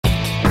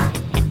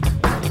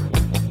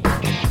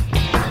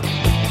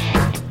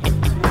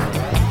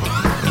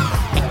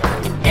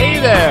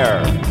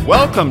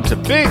Welcome to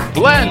Big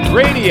Blend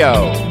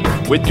Radio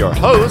with your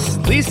hosts,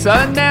 Lisa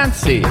and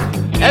Nancy,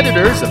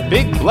 editors of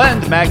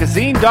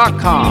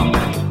BigBlendMagazine.com.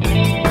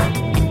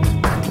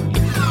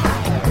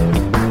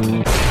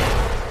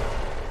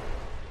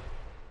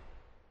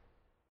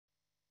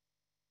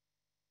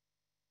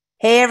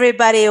 Hey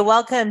everybody,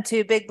 welcome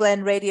to Big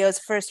Blend Radio's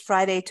first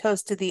Friday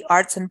Toast to the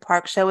Arts and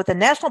Parks show with the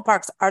National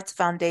Parks Arts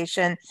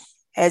Foundation.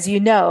 As you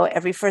know,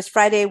 every first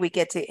Friday we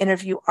get to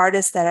interview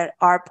artists that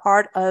are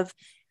part of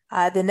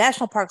the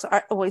National Parks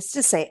Art, always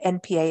just say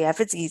NPAF,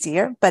 it's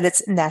easier, but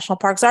it's National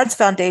Parks Arts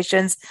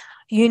Foundation's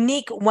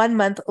unique 1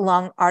 month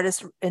long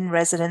artist in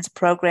residence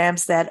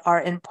programs that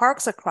are in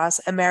parks across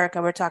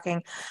America. We're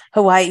talking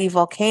Hawaii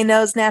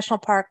Volcanoes National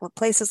Park,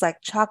 places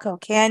like Chaco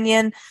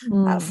Canyon,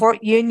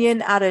 Fort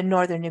Union out in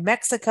northern New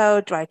Mexico,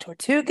 Dry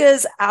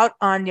Tortugas out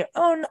on your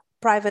own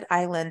private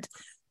island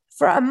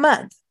for a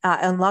month,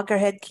 and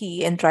Loggerhead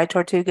Key and Dry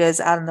Tortugas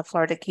out in the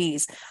Florida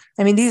Keys.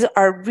 I mean, these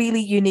are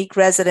really unique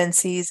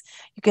residencies.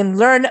 You can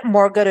learn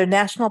more. Go to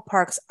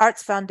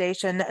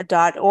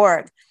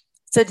nationalparksartsfoundation.org.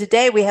 So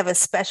today we have a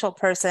special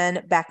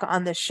person back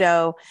on the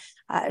show.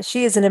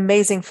 She is an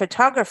amazing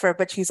photographer,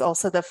 but she's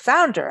also the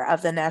founder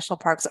of the National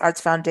Parks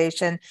Arts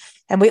Foundation.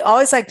 And we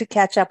always like to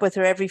catch up with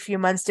her every few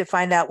months to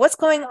find out what's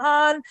going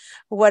on,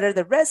 what are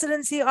the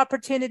residency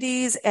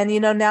opportunities. And, you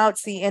know, now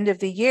it's the end of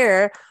the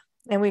year,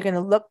 and we're going to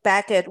look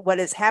back at what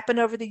has happened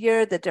over the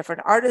year, the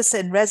different artists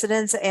in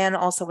residence, and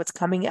also what's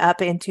coming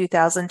up in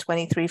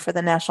 2023 for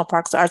the National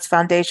Parks Arts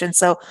Foundation.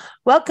 So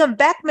welcome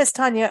back, Miss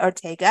Tanya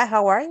Ortega.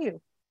 How are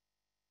you?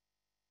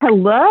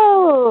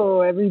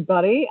 Hello,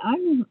 everybody.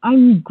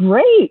 I'm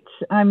great.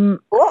 I'm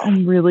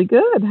really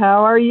good.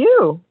 How are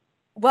you?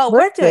 Well,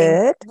 we're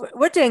doing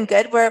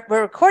good. We're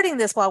recording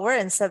this while we're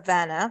in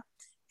Savannah,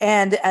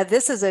 and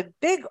this is a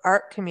big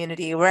art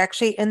community. We're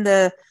actually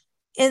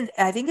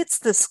I think it's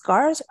the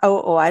Scars.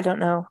 I don't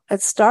know.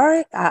 It's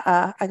Star.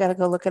 I got to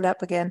go look it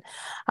up again.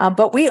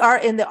 But we are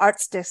in the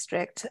arts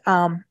district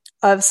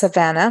of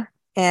Savannah,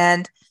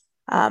 and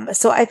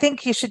so I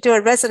think you should do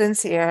a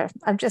residency here.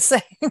 I'm just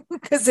saying,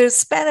 because there's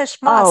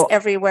Spanish moss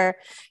everywhere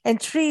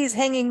and trees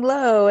hanging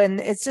low,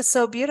 and it's just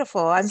so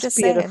beautiful. I'm just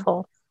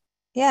beautiful.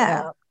 Saying.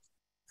 Yeah.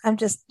 I'm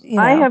just,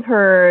 I have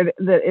heard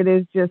that it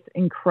is just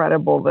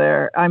incredible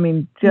there. I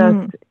mean,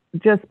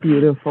 just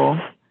beautiful.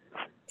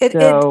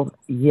 Yeah.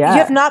 You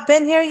have not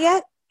been here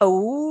yet?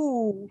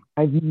 Oh.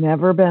 I've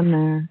never been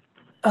there.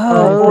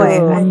 Oh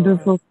boy.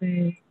 Wonderful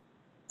thing.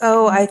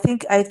 Oh, I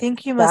think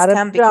you must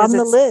come because it's on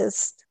the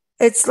list.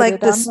 It's like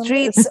the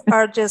streets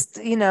are just,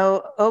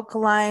 oak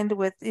lined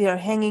with,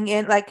 hanging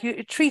in like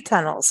tree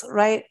tunnels,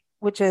 right?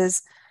 Which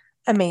is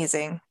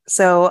amazing.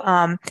 So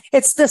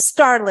it's the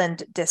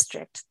Starland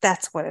District.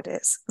 That's what it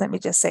is. Let me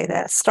just say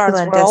that.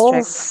 Starland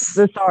District.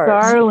 The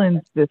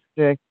Starland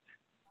District.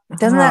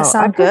 Doesn't that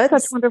sound good? I've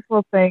heard such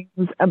wonderful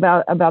things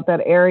about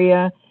that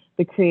area,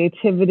 the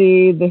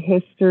creativity, the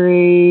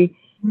history,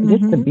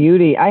 just the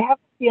beauty. I have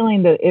a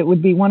feeling that it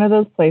would be one of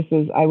those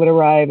places I would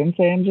arrive and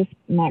say, I'm just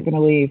not going to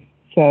leave.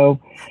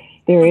 So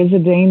there is a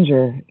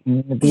danger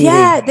in the beauty.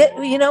 Yeah,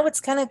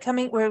 it's kind of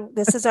coming where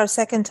this is our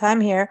second time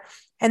here.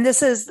 And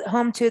this is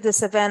home to the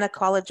Savannah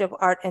College of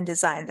Art and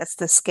Design. That's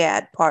the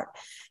SCAD part.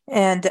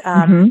 And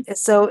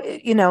so,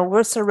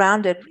 we're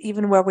surrounded,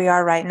 even where we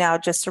are right now,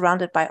 just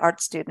surrounded by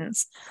art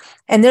students.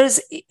 And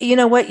there's,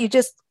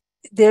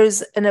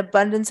 there's an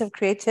abundance of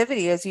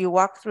creativity as you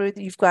walk through.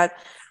 You've got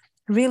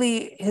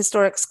really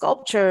historic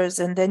sculptures,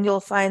 and then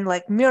you'll find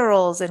like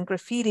murals and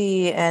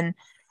graffiti and,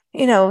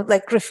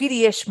 like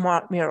graffiti-ish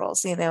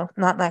murals,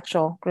 not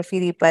actual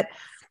graffiti, but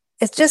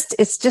it's just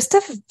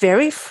a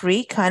very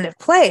free kind of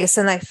place.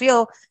 And I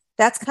feel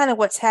that's kind of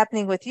what's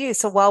happening with you.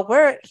 So while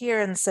we're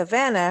here in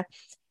Savannah,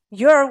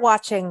 you're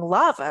watching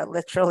lava,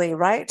 literally,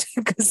 right?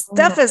 Because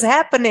stuff is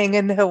happening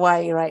in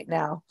Hawaii right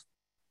now.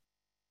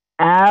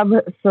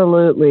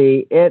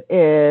 Absolutely. It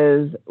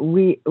is.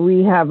 We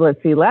have,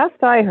 let's see,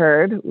 last I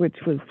heard, which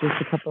was just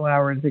a couple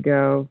hours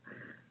ago,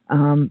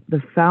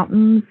 the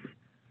fountains,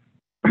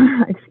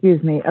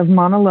 of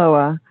Mauna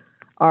Loa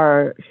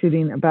are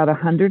shooting about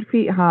 100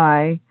 feet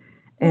high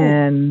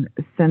and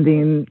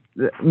sending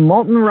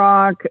molten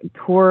rock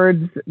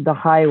towards the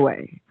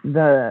highway,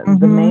 the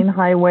main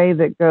highway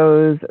that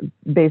goes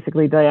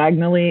basically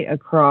diagonally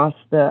across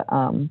the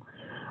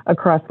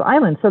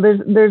island. So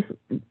there's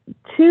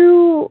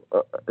two.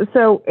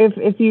 So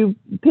if you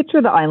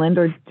picture the island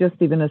or just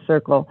even a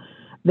circle,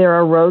 there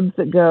are roads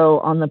that go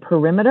on the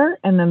perimeter,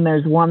 and then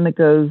there's one that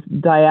goes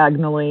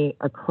diagonally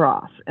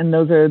across, and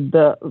those are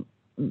the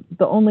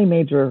only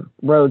major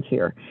roads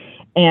here.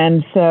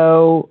 And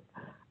so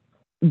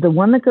the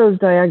one that goes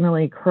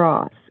diagonally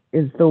across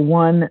is the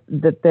one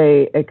that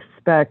they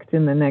expect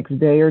in the next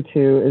day or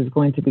two is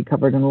going to be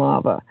covered in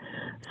lava.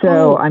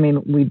 So, I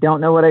mean, we don't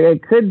know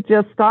it could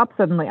just stop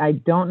suddenly. I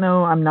don't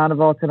know. I'm not a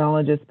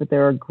volcanologist, but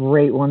there are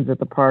great ones at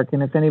the park.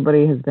 And if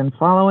anybody has been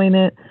following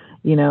it,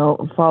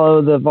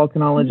 follow the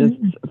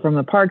volcanologists from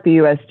the park, the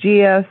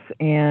USGS,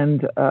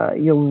 and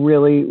you'll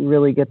really,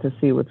 really get to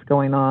see what's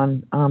going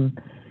on.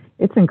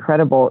 It's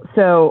incredible.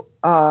 So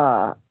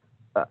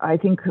I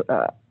think,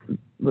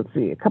 let's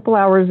see, a couple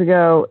hours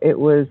ago, it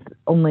was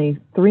only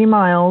 3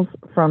 miles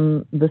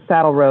from the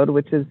Saddle Road,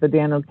 which is the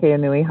Daniel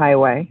Kaanui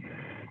Highway.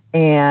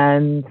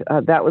 And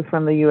that was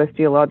from the U.S.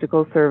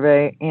 Geological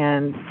Survey.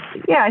 And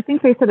yeah, I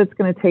think they said it's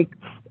going to take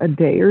a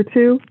day or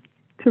two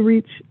to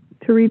reach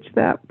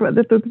that, but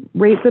at the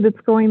rate that it's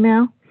going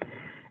now.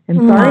 And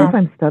sorry if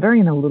I'm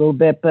stuttering a little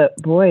bit, but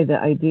boy, the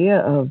idea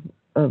of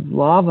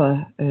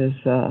lava is,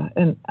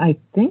 and I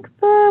think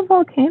the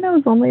volcano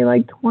is only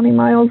like 20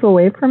 miles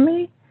away from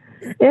me.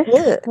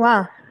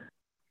 Wow.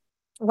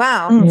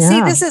 Yeah.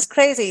 See, this is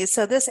crazy.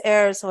 So this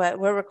airs,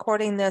 we're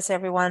recording this,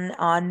 everyone,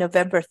 on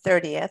November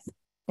 30th,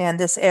 and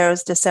this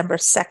airs December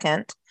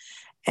 2nd.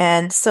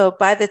 And so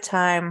by the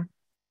time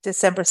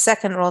December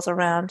 2nd rolls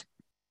around,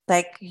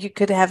 like you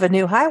could have a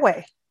new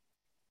highway.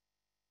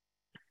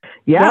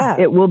 Yeah,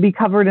 it will be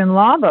covered in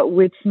lava,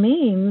 which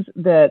means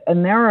that,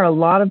 and there are a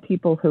lot of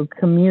people who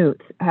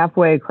commute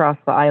halfway across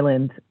the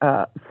island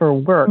for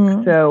work.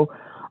 So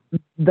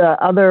the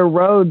other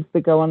roads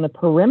that go on the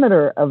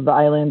perimeter of the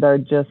island are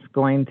just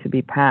going to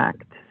be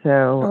packed.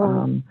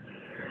 So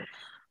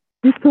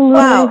just a little.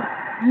 Wow.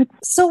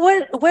 So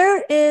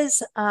where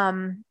is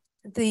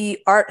the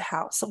art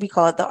house? We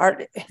call it the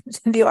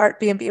art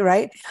B&B,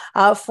 right?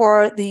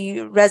 For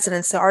the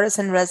residents, the artists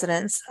in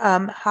residence.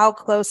 How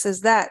close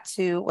is that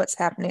to what's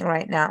happening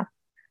right now?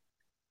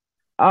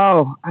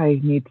 Oh,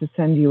 I need to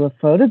send you a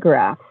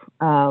photograph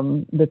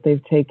that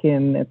they've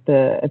taken at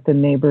the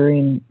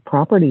neighboring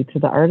property to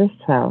the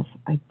artist's house.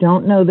 I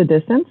don't know the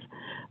distance,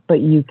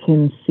 but you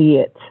can see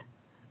it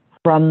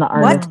from the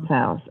artist's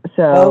house.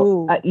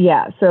 So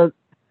so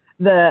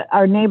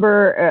our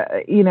neighbor,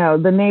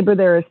 the neighbor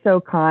there is so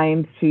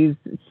kind. She's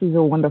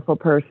a wonderful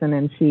person,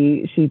 and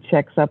she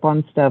checks up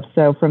on stuff.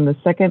 So from the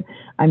second,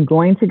 I'm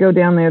going to go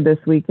down there this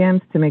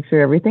weekend to make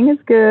sure everything is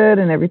good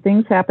and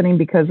everything's happening,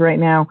 because right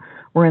now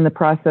we're in the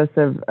process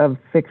of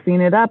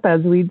fixing it up,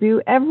 as we do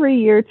every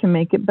year, to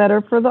make it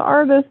better for the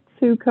artists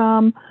who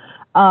come.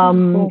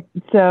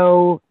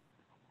 So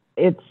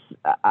it's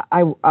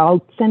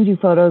I'll send you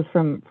photos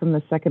from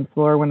the second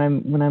floor when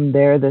I'm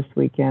there this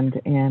weekend.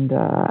 And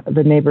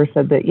the neighbor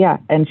said that,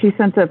 and she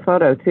sent a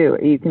photo too.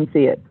 You can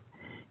see it.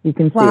 You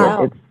can see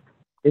it.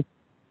 It's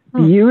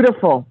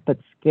beautiful but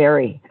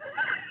scary.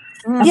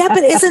 Yeah,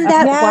 but isn't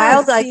that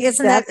wild? Like,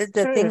 isn't that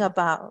the thing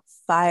about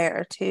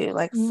fire too?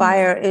 Like,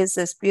 fire is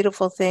this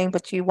beautiful thing,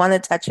 but you want to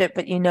touch it,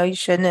 but you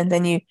shouldn't. And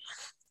then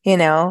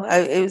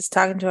I was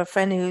talking to a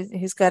friend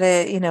who's got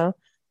a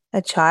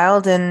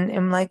child, and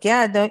I'm like,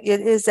 it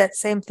is that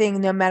same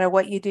thing. No matter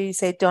what you do, you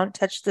say, don't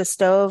touch the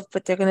stove,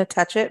 but they're going to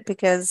touch it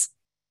because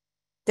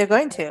they're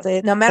going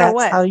to, no matter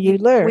what. That's how you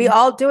learn. We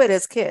all do it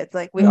as kids.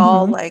 Like, we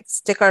all like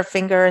stick our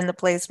finger in the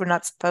place we're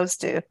not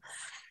supposed to.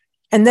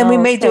 And then we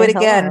may do it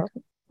again. Hello.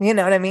 You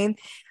know what I mean?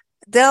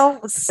 They'll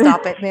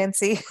stop it,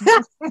 Nancy.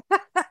 But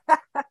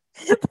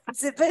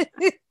this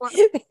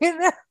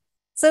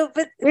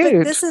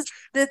is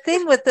the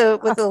thing with the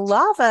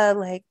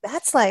lava.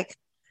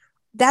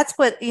 That's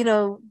what,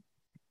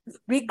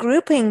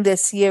 regrouping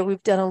this year.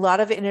 We've done a lot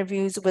of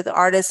interviews with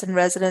artists and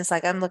residents.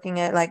 Like, I'm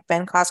looking at like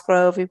Ben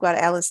Cosgrove. We've got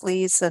Alice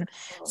Lease and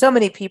so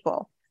many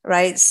people,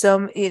 right?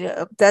 So,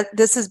 that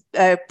this is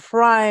a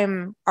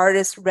prime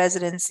artist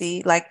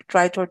residency, like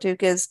Dry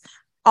Tortugas.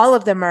 All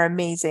of them are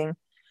amazing.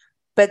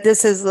 But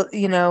this is,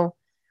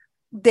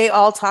 they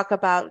all talk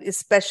about,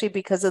 especially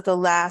because of the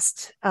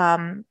last,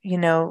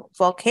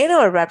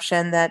 volcano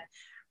eruption, that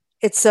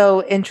it's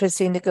so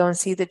interesting to go and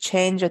see the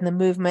change and the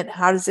movement.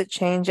 How does it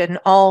change in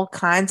all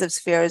kinds of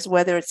spheres,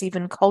 whether it's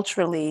even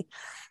culturally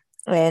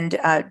and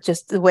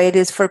just the way it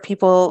is for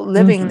people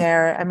living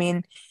there. I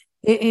mean,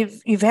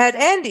 you've had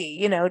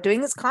Andy,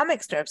 doing his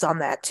comic strips on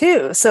that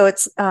too. So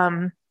it's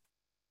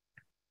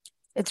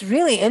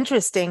really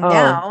interesting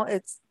now.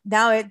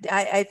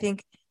 I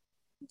think,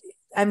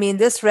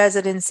 this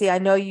residency, I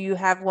know you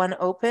have one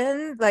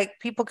open, like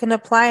people can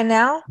apply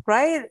now,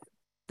 right?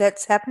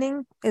 That's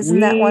happening. Isn't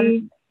that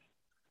one?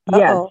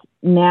 Yes.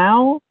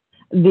 Now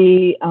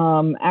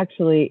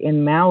actually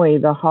in Maui,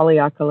 the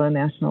Haleakala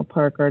National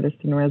Park Artist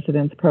in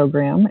Residence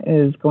program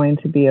is going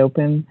to be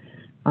open.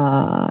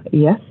 By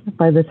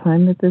the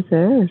time that this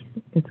airs,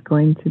 it's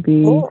going to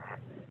be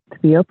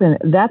open.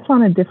 That's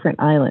on a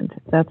different island.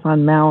 That's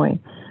on Maui.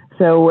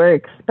 So we're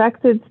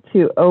expected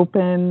to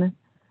open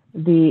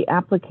the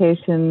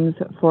applications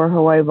for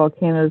Hawaii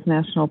Volcanoes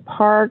National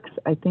Parks,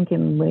 I think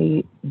in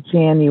late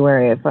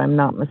January, if I'm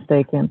not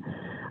mistaken.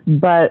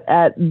 But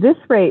at this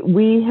rate,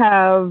 we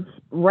have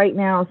right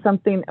now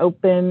something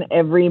open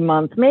every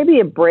month, maybe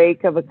a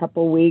break of a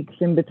couple weeks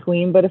in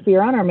between. But if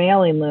you're on our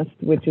mailing list,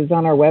 which is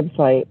on our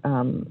website,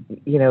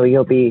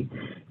 you'll be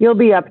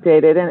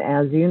updated. And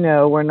as you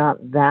know, we're not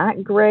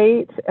that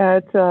great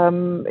at,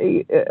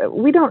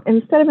 we don't,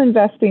 instead of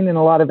investing in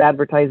a lot of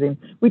advertising,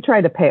 we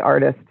try to pay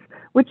artists,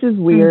 which is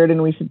weird.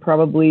 And we should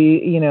probably,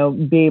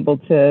 be able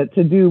to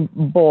do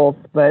both.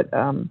 But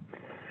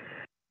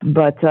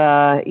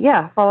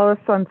follow us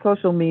on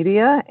social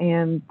media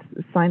and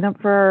sign up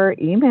for our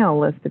email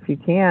list if you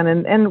can.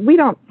 And we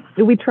don't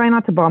we try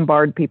not to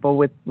bombard people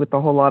with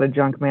a whole lot of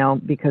junk mail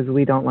because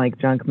we don't like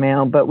junk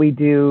mail, but we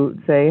do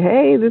say,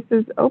 hey, this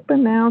is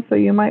open now, so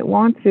you might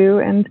want to.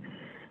 And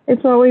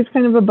it's always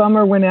kind of a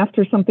bummer when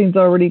after something's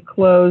already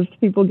closed,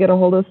 people get a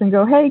hold of us and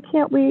go, hey,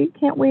 can't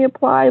we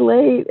apply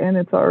late? And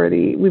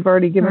we've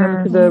already given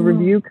them to the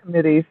review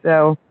committee.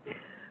 So,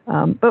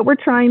 but we're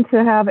trying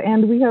to have,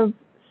 and we have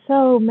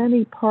so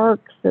many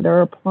parks that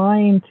are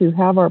applying to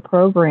have our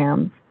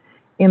programs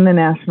in the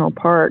national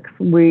parks.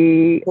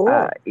 We,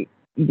 we're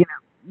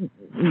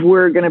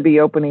going to be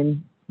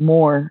opening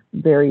more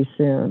very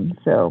soon.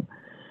 So,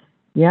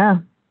 yeah,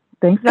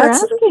 thanks for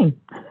asking.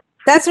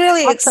 That's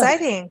really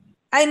exciting.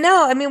 I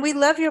know. I mean, we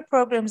love your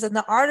programs, and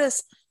the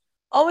artists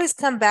always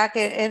come back.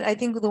 And I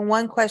think the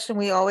one question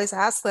we always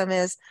ask them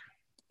is,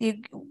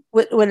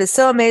 what is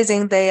so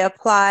amazing, they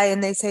apply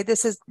and they say,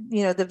 this is,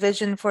 the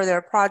vision for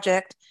their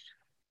project.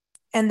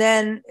 And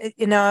then,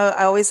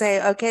 I always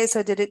say, okay,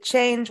 so did it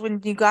change when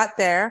you got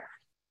there?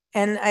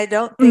 And I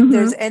don't think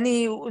there's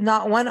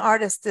not one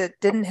artist that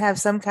didn't have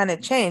some kind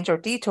of change or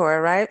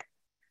detour, right?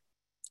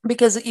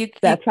 Because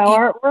that's how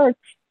art works.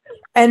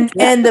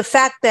 And the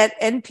fact that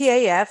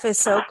NPAF is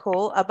so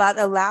cool about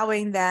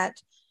allowing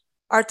that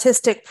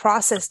artistic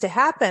process to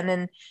happen.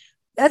 And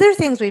other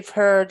things we've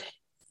heard,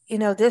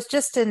 there's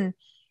just the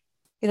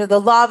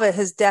lava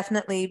has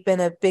definitely been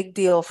a big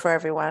deal for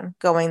everyone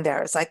going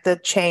there. It's like the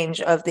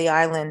change of the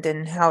island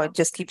and how it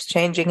just keeps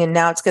changing. And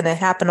now it's going to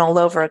happen all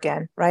over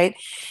again, right?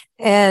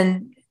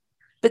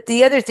 But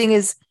the other thing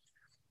is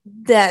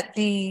that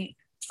the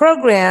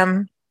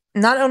program,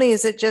 not only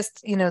is it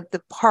just,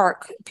 the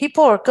park,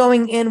 people are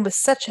going in with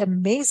such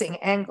amazing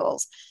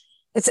angles.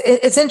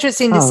 It's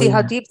interesting to see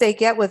how deep they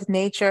get with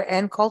nature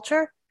and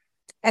culture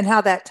and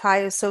how that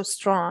tie is so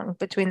strong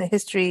between the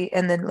history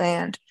and the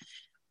land.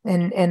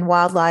 And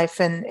wildlife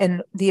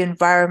and the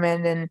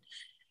environment, and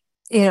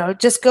it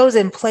just goes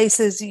in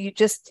places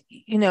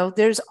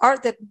there's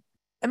art that,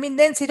 I mean,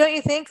 Nancy, don't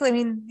you think? I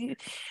mean,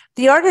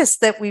 the artists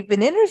that we've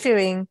been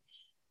interviewing,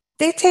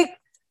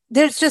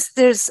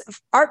 there's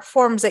art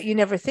forms that you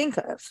never think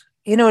of.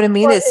 You know what I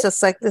mean? Well, it's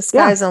just like the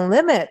sky's the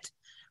limit.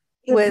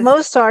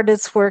 Most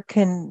artists work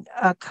in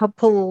a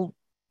couple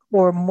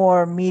or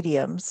more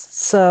mediums.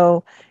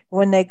 So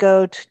when they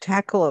go to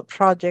tackle a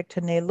project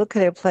and they look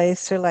at a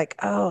place, they're like,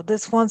 oh,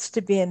 this wants to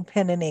be in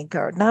pen and ink,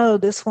 or no,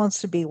 this wants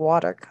to be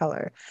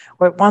watercolor,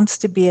 or it wants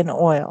to be in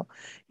oil,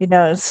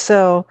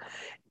 so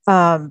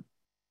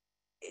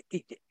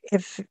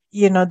if,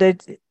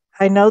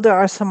 I know there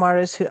are some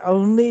artists who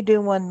only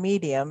do one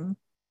medium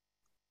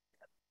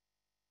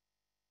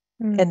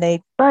and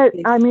they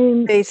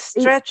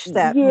stretch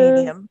that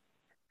medium.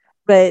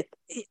 But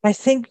I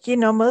think,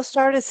 most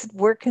artists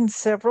work in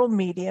several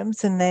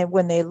mediums, and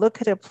when they look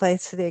at a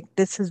place,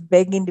 this is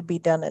begging to be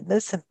done in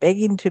this and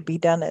begging to be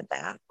done in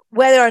that.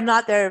 Whether or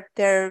not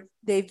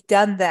they've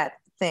done that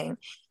thing,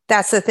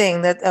 that's the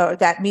thing,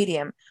 that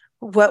medium.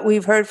 What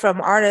we've heard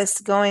from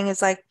artists going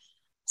is like,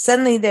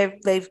 suddenly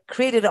they've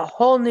created a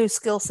whole new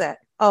skill set,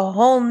 a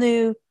whole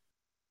new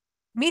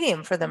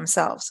medium for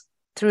themselves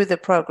through the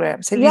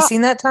programs. Have you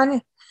seen that,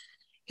 Tanya?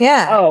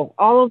 Yeah. Oh,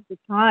 all of the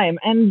time.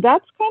 And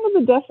that's kind of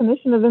the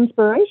definition of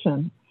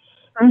inspiration.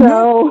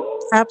 So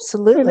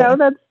absolutely,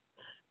 that's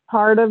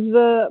part of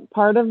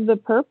the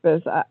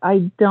purpose.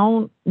 I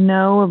don't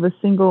know of a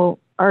single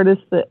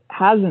artist that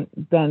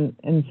hasn't been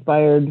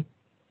inspired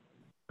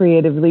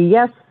creatively.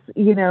 Yes,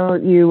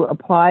 you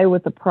apply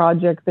with a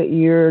project that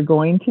you're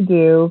going to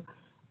do,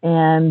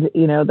 and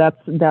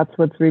that's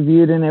what's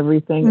reviewed and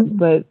everything.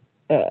 But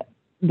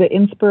the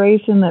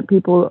inspiration that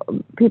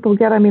people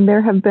get, I mean,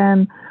 there have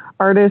been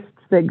artists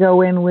that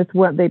go in with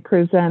what they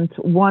present,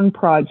 one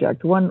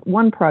project. Some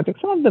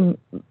of them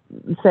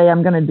say,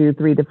 I'm going to do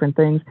 3 different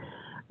things,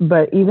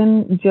 but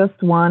even just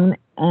one,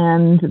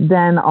 and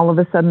then all of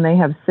a sudden they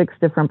have 6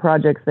 different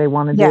projects they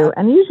want to do.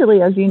 And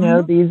usually, as you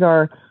know, these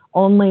are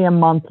only a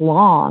month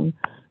long.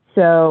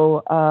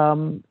 So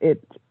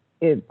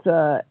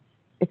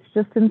it's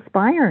just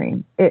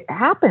inspiring. It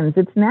happens.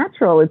 It's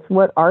natural. It's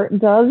what art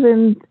does,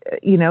 and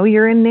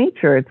you're in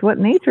nature. It's what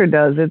nature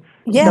does. It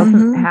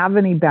doesn't have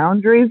any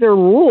boundaries or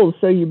rules,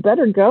 so you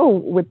better go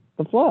with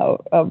the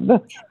flow of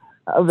it.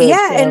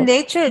 Yeah, so, and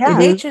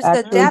nature's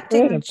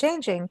adapting and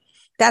changing.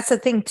 That's the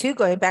thing too.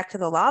 Going back to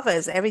the lava,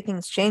 is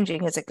everything's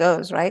changing as it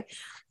goes, right?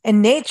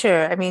 And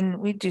nature. I mean,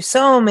 we do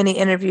so many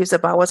interviews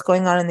about what's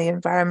going on in the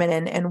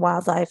environment and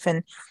wildlife,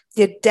 and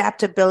the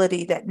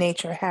adaptability that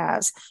nature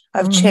has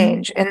of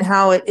change and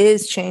how it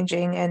is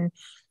changing. And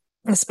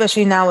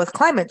especially now with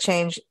climate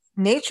change,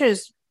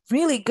 nature's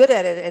really good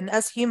at it. And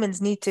us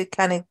humans need to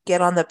kind of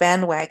get on the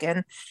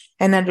bandwagon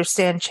and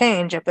understand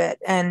change a bit.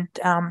 And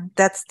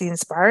that's the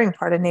inspiring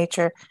part of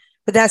nature.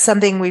 But that's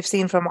something we've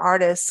seen from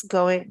artists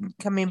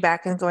coming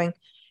back and going,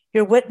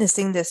 you're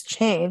witnessing this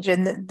change.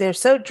 And they're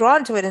so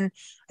drawn to it. And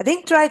I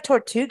think Dry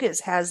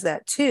Tortugas has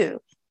that too,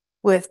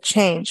 with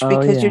change,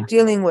 because you're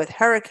dealing with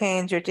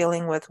hurricanes, you're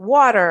dealing with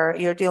water,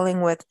 you're dealing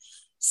with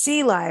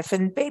sea life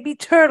and baby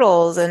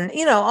turtles, and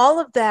all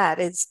of that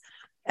is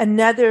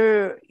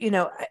another,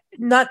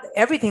 not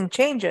everything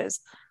changes,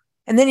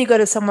 And then you go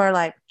to somewhere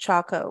like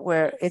Chaco,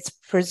 where it's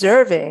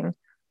preserving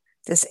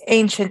this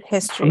ancient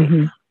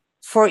history,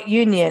 Fort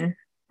Union,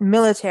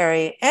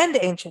 military and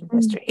ancient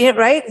history,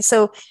 right?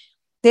 So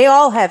they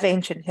all have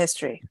ancient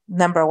history,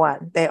 number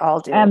one. They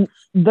all do. And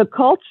the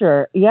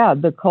culture,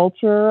 the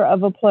culture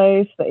of a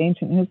place, the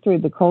ancient history,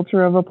 the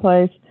culture of a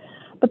place.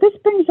 But this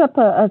brings up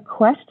a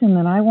question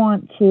that I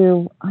want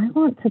to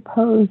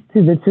pose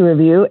to the two of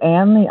you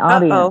and the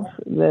audience.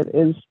 That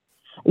is,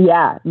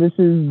 this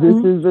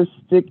is a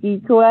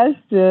sticky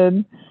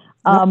question.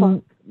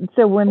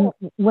 So when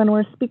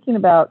we're speaking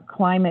about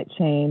climate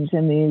change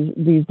and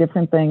these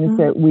different things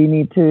that we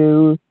need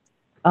to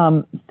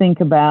think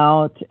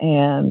about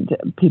and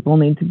people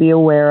need to be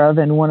aware of,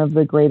 and one of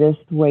the greatest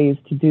ways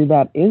to do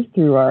that is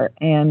through art.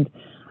 And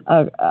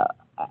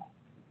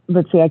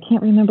let's see, I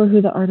can't remember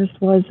who the artist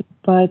was,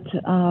 but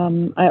it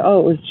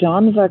was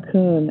John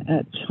Vacoon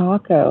at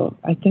Chaco.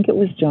 I think it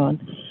was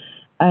John.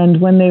 And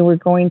when they were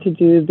going to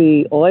do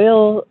the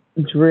oil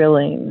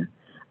drilling,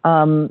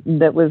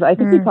 that was, I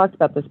think we talked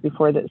about this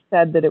before, that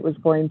said that it was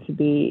going to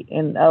be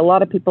in, a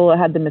lot of people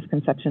had the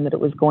misconception that it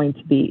was going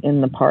to be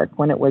in the park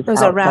when it was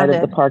outside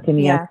of the park.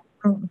 And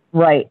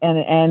right.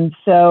 And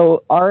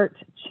so art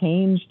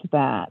changed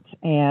that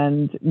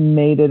and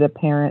made it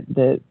apparent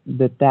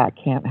that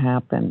can't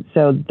happen.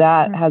 So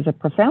that has a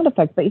profound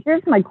effect. But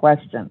here's my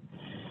question.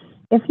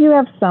 If you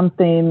have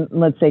something,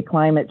 let's say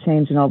climate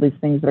change and all these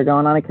things that are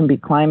going on, it can be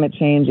climate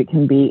change, it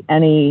can be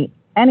any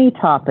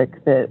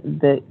topic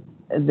that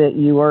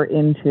you are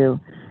into.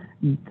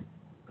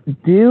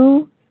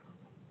 Do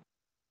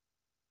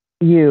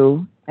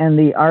you and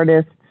the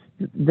artists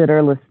that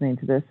are listening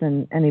to this,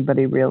 and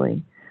anybody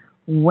really,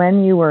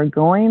 when you are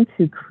going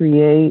to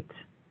create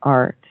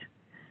art,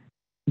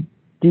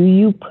 do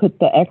you put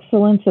the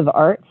excellence of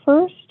art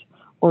first,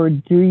 or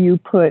do you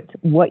put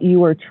what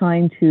you are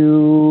trying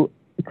to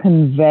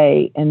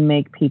convey and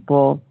make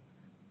people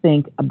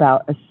think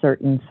about a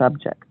certain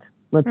subject?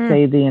 Let's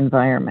say the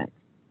environment.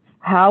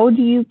 How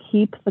do you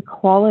keep the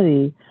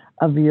quality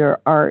of your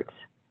art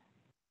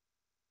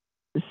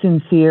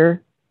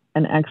sincere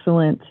and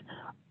excellent,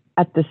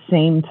 at the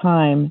same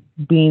time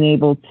being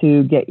able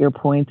to get your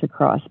point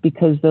across?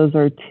 Because those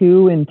are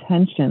two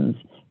intentions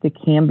that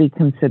can be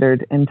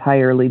considered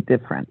entirely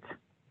different.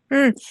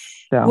 So.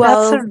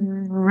 Well, that's a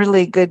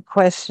really good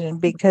question,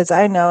 because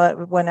I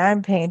know when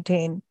I'm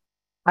painting,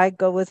 I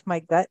go with my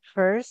gut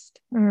first.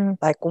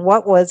 Like,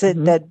 what was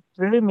it that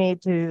drew me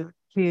to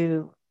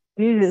do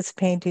this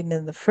painting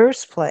in the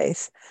first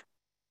place?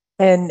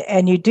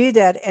 And you do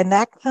that, and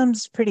that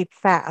comes pretty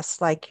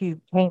fast. Like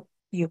you paint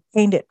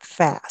it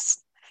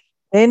fast.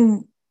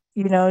 Then,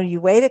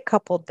 you wait a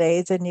couple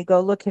days and you go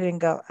look at it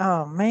and go,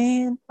 oh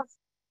man,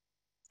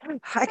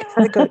 I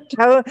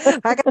gotta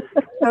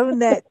tone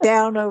that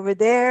down over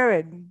there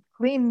and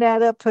clean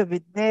that up over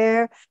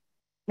there.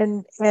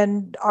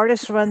 And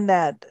artists run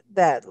that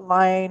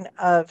line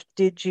of,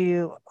 did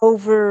you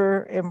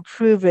over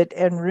improve it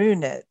and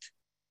ruin it?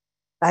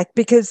 Like,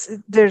 because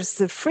there's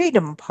the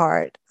freedom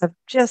part of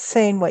just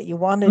saying what you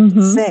wanted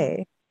to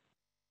say.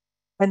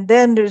 And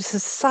then there's the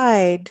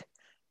side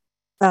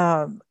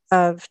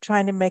of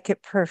trying to make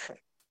it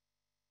perfect.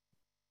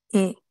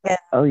 And,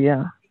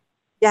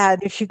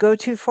 and if you go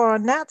too far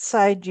on that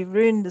side, you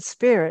ruin the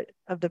spirit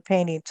of the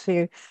painting.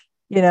 So,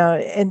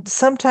 and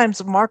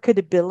sometimes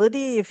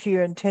marketability, if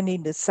you're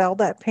intending to sell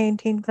that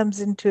painting, comes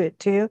into it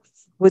too.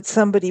 Would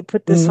somebody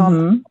put this on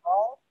the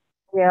wall?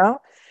 Yeah.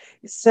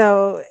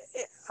 So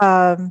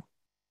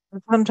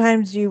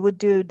sometimes you would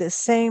do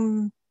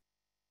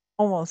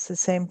almost the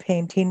same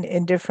painting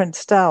in different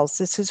styles.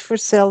 This is for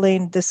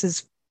selling. This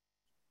is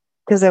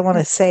because I want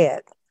to say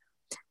it.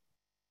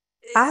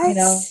 I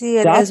see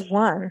it as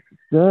one.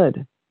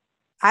 Good.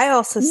 I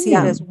also see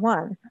it as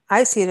one.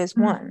 I see it as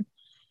one.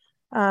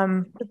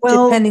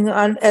 Depending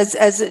on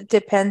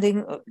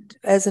depending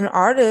as an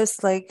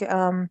artist, like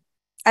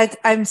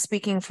I'm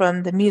speaking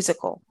from the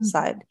musical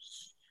side,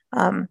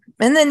 and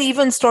then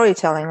even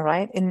storytelling,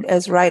 right?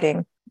 As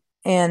writing,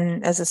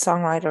 and as a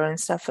songwriter and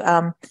stuff,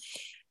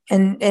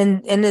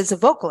 and as a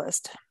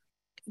vocalist,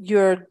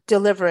 you're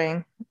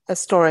delivering a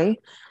story,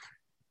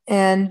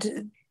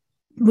 and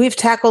we've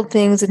tackled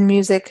things in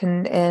music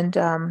and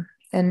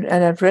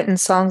I've written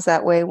songs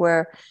that way,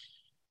 where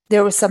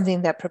there was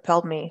something that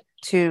propelled me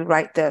to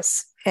write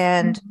this.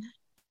 And,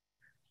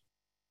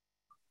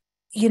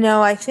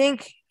 I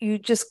think you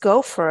just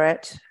go for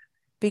it,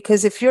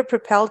 because if you're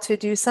propelled to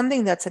do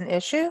something that's an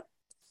issue,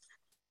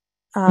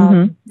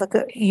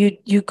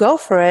 you go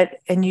for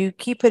it and you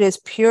keep it as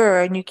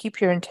pure and you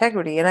keep your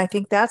integrity. And I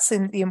think that's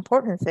the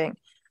important thing.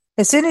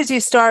 As soon as you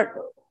start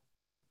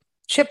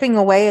chipping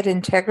away at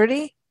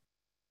integrity,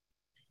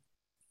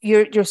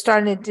 you're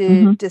starting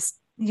to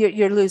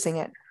you're losing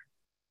it.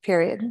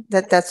 Period.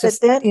 That's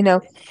just,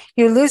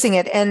 you're losing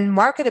it. And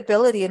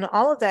marketability and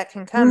all of that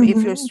can come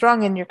if you're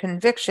strong in your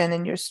conviction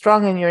and you're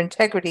strong in your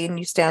integrity and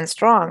you stand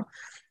strong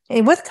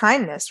and with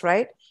kindness,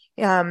 right?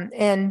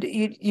 And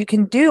you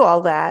can do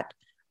all that,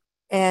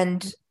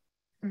 and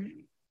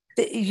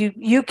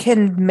you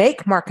can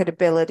make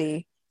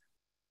marketability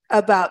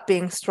about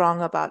being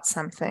strong about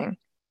something,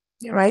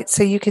 right?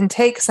 So you can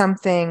take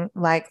something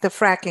like the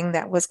fracking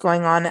that was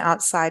going on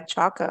outside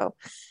Chaco,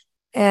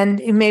 and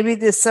maybe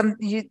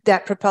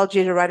that propelled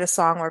you to write a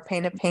song or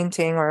paint a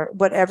painting or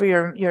whatever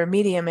your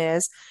medium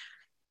is.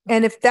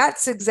 And if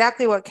that's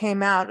exactly what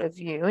came out of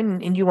you,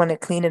 and you want to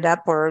clean it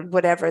up or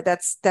whatever,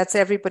 that's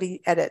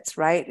everybody edits,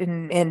 right?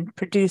 And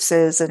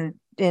produces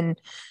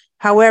and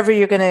however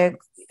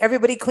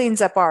everybody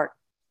cleans up art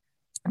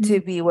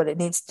to be what it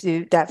needs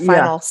to, that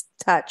final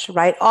touch,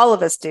 right? All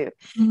of us do.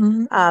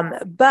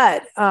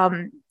 But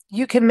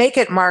you can make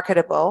it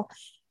marketable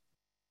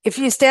if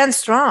you stand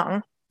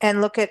strong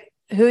and look at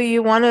who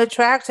you want to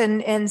attract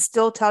and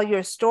still tell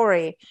your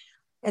story.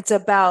 It's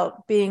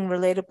about being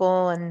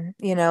relatable and,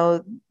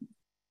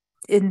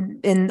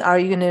 are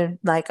you going to,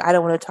 like, I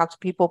don't want to talk to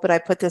people, but I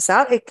put this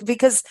out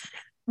because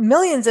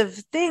millions of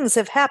things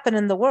have happened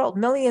in the world.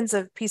 Millions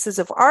of pieces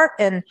of art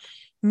and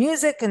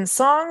music and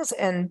songs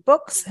and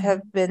books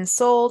have been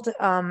sold,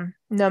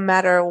 no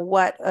matter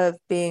what,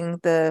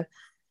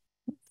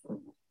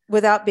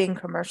 without being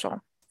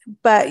commercial.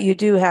 But you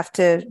do have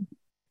to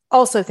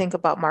also think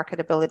about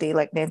marketability,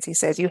 like Nancy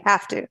says. You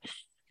have to,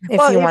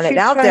 if you want it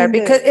out there,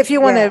 because if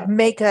you want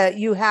to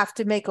you have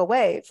to make a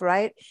wave,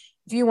 right?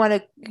 If you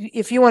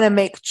want to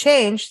make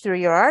change through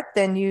your art,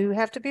 then you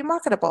have to be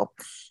marketable.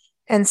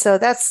 And so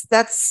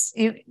that's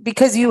you,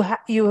 because you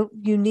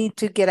need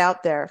to get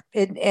out there,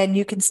 and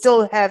you can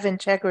still have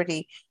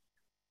integrity.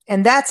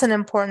 And that's an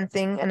important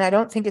thing. And I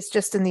don't think it's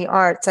just in the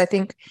arts. I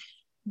think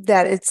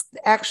that it's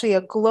actually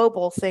a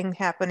global thing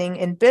happening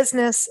in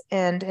business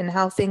and in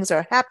how things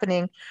are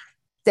happening,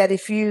 that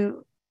if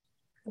you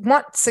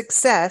want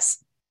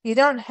success, you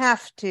don't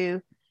have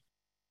to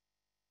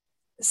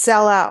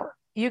sell out.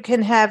 You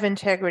can have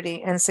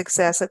integrity and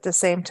success at the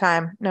same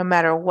time, no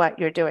matter what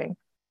you're doing.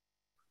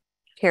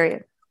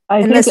 Period.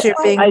 Unless you're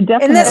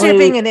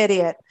being an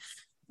idiot.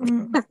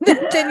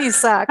 Then you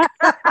suck.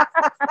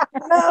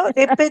 No,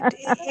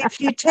 if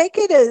you take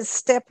it a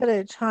step at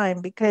a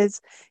time,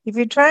 because if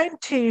you're trying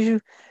to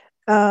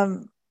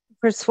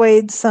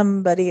persuade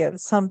somebody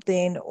of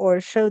something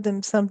or show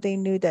them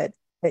something new that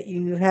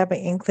you have an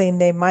inkling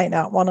they might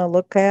not want to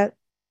look at,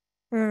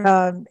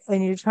 and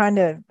you're trying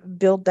to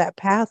build that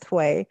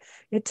pathway,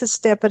 it's a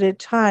step at a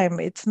time.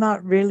 It's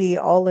not really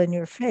all in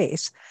your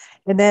face.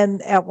 And then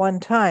at one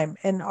time,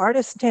 and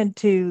artists tend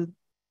to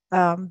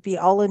be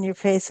all in your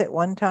face at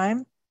one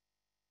time.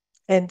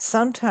 And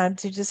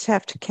sometimes you just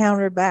have to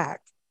counter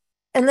back.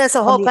 Unless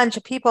a whole bunch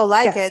of people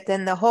like it,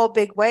 then the whole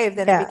big wave,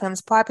 then it becomes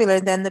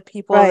popular. Then the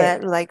people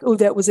that like, oh,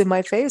 that was in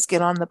my face,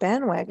 get on the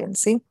bandwagon.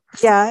 See?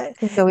 Yeah.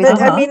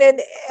 But I mean,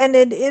 and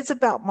it is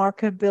about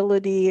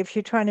marketability. If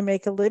you're trying to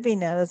make a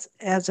living as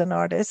an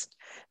artist,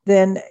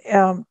 then,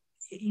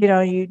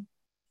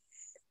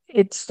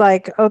 it's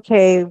like,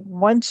 okay,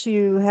 once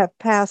you have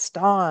passed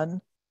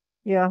on,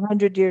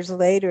 100 years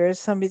later,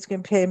 somebody's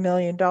going to pay $1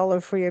 million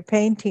for your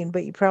painting,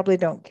 but you probably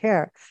don't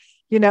care,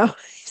 so,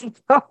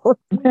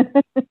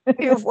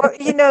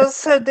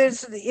 so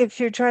if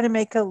you're trying to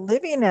make a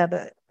living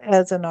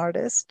as an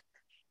artist,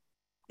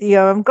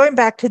 I'm going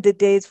back to the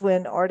days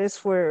when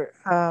artists were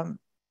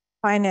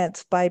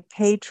financed by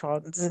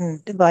patrons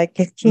and like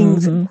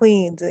kings and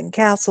queens and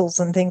castles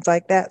and things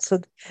like that.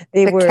 So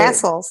they were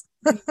castles.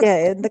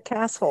 In the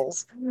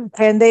castles,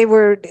 and they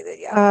were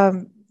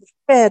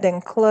fed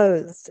and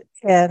clothed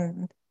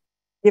and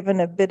given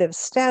a bit of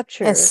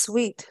stature. And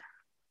sweet.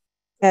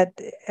 At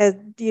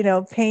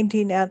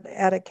painting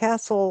at a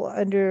castle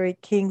under a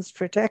king's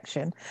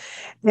protection.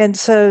 And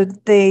so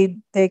they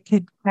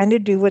could kind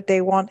of do what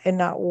they want and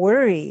not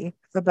worry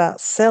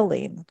about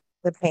selling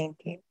the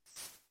painting.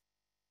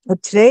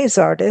 But today's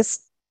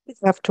artists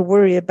have to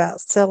worry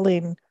about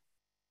selling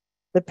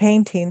the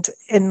paintings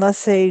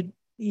unless they,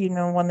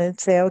 want to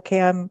say,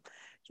 okay, I'm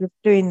just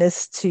doing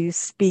this to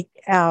speak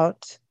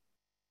out.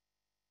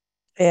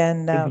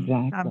 And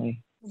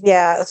exactly.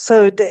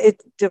 So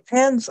it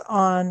depends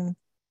on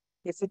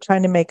if you're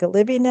trying to make a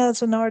living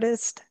as an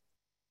artist.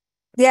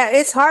 Yeah,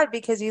 it's hard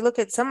because you look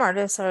at some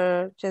artists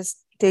are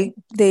just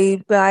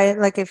they buy,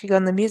 like if you go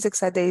on the music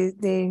side,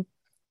 they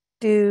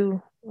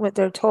do what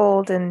they're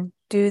told and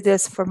do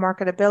this for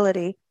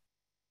marketability.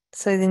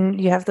 So then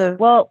you have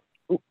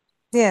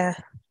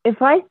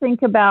if I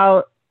think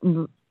about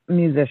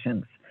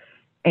musicians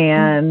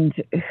and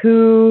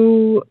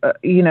who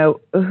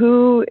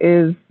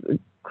is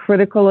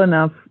critical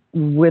enough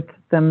with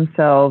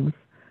themselves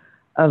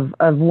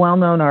of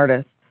well-known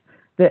artists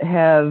that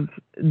have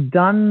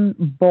done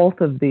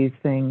both of these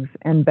things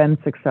and been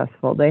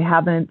successful. They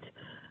haven't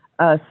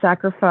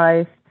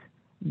sacrificed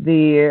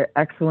the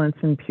excellence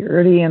and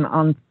purity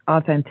and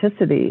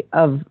authenticity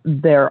of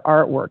their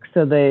artwork.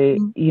 So they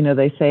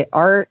say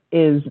art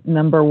is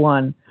number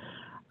one.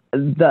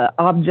 The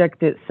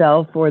object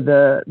itself or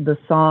the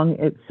song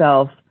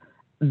itself,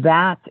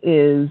 that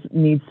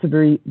needs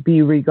to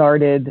be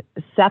regarded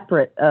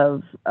separate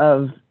of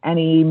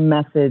any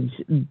message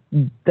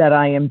that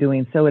I am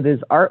doing. So it is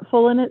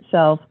artful in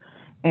itself.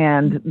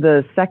 And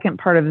the second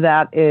part of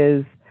that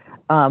is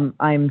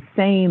I'm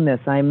saying this,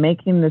 I'm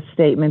making this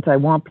statement, I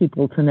want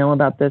people to know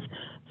about this.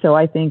 So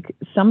I think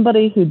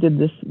somebody who did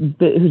this,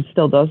 who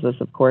still does this,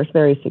 of course,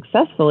 very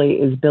successfully,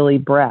 is Billy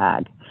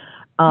Bragg.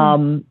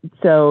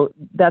 So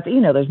that's,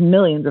 there's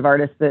millions of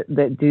artists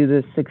that do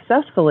this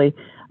successfully.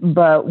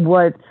 But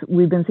what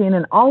we've been seeing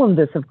in all of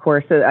this, of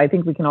course, I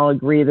think we can all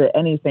agree that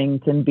anything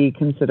can be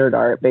considered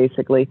art,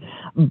 basically.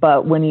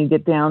 But when you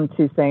get down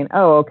to saying,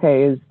 oh,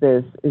 okay, is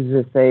this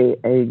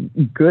a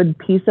good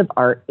piece of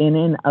art in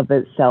and of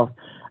itself,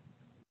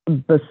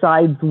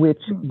 besides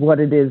which what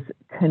it is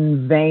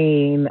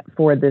conveying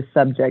for this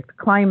subject,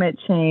 climate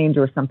change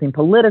or something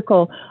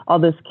political, all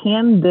this,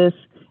 can this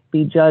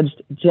be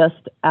judged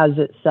just as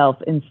itself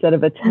instead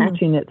of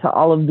attaching it to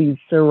all of these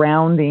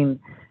surrounding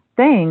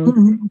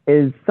things,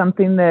 is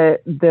something that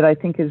I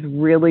think is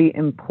really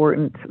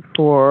important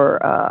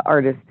for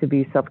artists to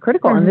be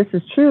self-critical. And this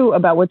is true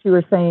about what you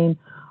were saying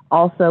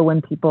also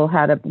when people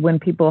had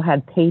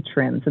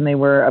patrons and they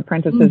were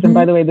apprentices. And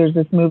by the way, there's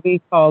this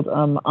movie called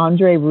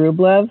Andrei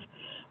Rublev,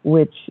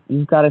 which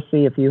you've got to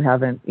see if you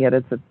haven't yet.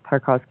 It's a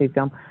Tarkovsky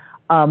film.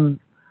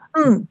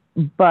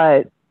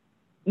 But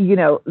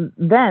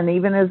then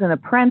even as an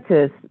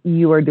apprentice,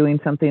 you are doing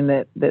something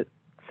that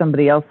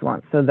somebody else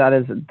wants. So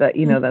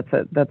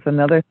that's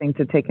another thing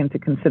to take into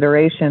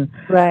consideration.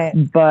 Right.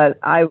 But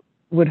I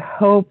would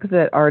hope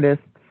that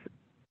artists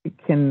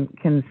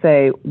can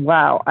say,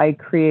 wow, I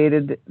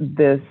created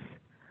this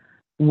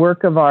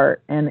work of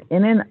art, and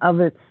in and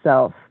of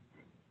itself,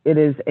 it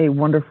is a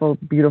wonderful,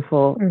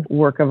 beautiful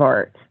work of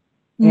art.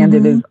 And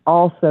it is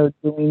also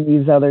doing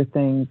these other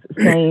things,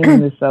 saying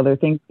this other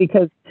thing,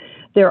 because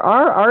there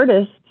are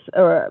artists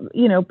or,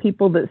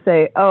 people that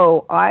say,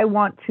 oh, I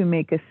want to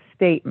make a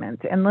statement.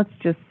 And let's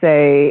just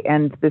say,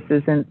 and this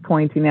isn't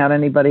pointing out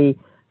anybody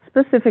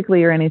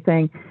specifically or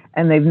anything,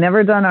 and they've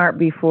never done art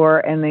before,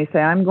 and they say,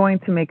 I'm going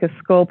to make a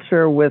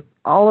sculpture with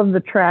all of the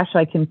trash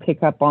I can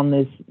pick up on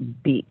this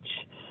beach.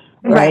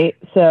 Right.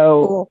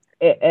 So,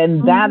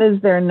 and that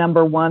is their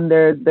number one.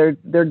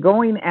 They're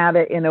going at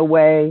it in a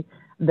way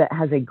that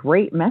has a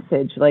great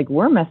message. Like,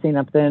 we're messing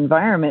up the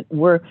environment.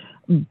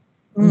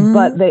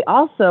 But they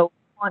also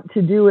want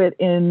to do it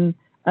in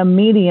a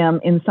medium,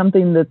 in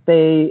something that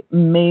they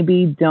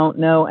maybe don't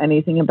know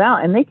anything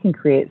about, and they can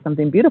create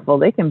something beautiful.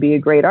 They can be a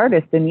great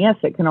artist, and yes,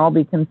 it can all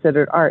be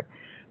considered art.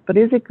 But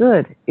is it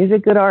good? Is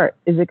it good art?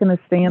 Is it going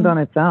to stand on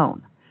its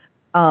own?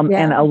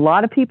 And a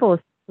lot of people,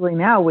 especially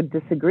now, would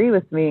disagree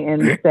with me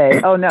and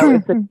say, oh no,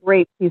 it's a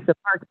great piece of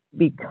art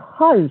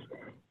because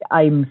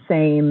I'm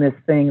saying this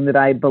thing that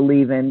I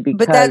believe in,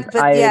 because that's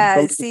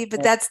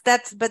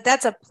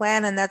a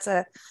plan, and that's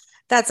a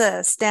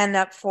stand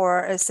up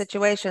for a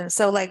situation.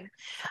 So like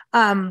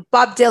Bob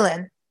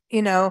Dylan,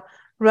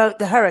 wrote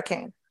The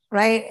Hurricane,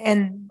 right?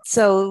 And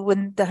so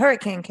when The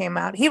Hurricane came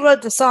out, he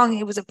wrote the song.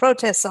 It was a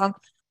protest song,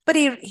 but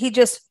he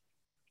just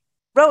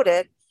wrote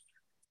it,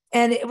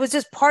 and it was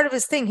just part of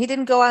his thing. He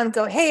didn't go out and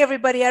go, hey,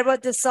 everybody, I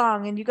wrote this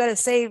song and you got to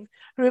save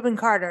Reuben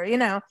Carter.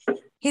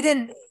 He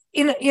didn't,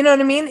 you know what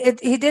I mean?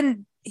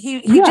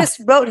 He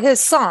just wrote his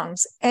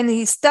songs, and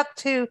he stuck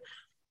to,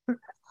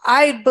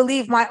 I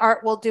believe my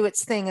art will do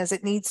its thing as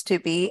it needs to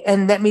be,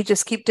 and let me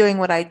just keep doing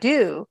what I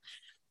do.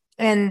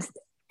 And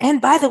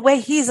by the way,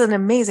 he's an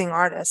amazing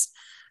artist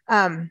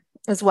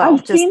as well.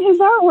 I've seen his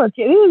artwork.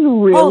 It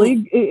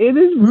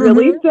is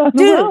really done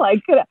well.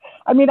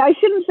 I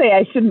shouldn't say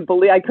I couldn't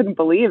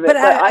believe it, but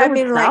I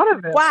was proud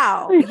of it.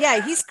 Wow.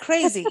 Yeah, he's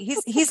crazy.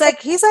 He's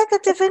like a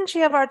Da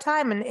Vinci of our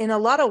time in a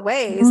lot of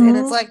ways. And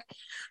it's like,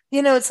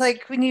 it's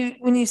like when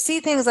you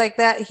see things like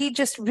that, he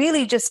just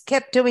really just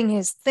kept doing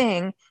his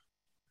thing.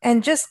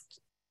 And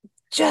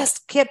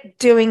just kept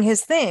doing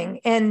his thing.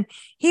 And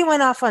he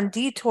went off on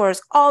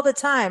detours all the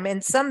time.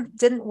 And some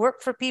didn't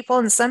work for people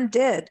and some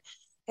did.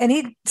 And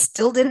he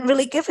still didn't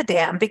really give a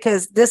damn,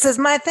 because this is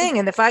my thing.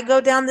 And if I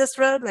go down this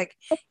road, like,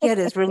 he had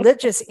his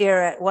religious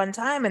era at one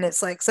time. And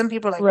it's like, some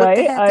people are like, what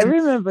the heck? I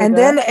remember and that.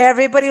 Then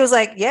everybody was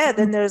like, yeah,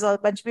 then there's a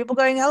bunch of people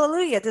going,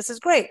 hallelujah, this is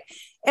great.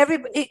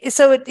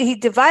 He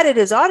divided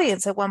his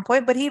audience at one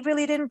point, but he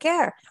really didn't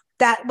care.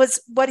 That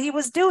was what he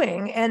was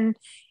doing. And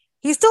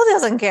he still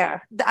doesn't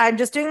care. I'm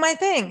just doing my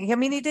thing. I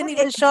mean, he didn't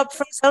even show up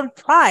for his own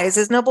prize,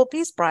 his Nobel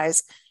Peace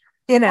Prize,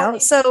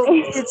 so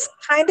it's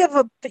kind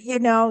of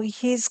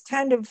he's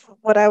kind of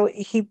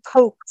he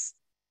pokes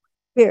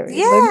here.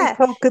 Yeah.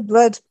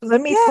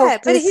 Let me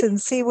poke this and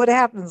see what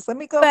happens. Let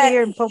me go over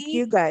here and poke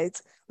you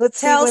guys. Let's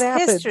see what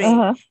happens.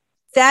 History.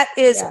 That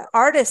is,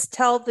 artists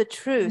tell the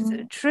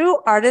truth. True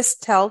artists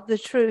tell the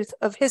truth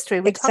of history.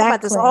 We talk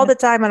about this all the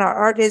time on our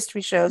art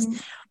history shows,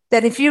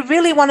 that if you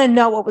really want to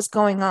know what was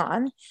going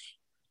on,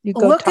 you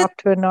go talk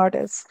to an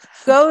artist.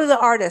 Go to the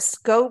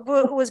artist. Go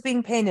what was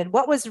being painted,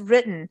 what was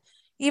written,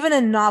 even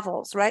in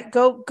novels, right?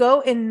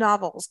 Go in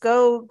novels.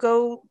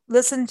 Go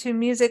listen to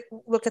music.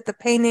 Look at the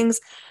paintings.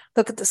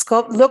 Look at the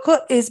sculpt. Look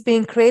what is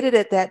being created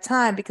at that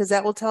time, because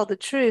that will tell the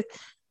truth.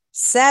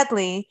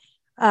 Sadly,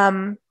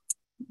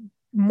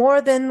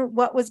 more than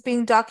what was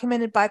being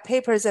documented by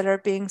papers that are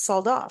being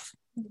sold off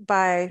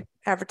by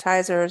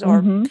advertisers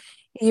or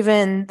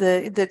even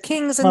the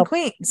kings and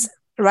queens,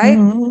 right?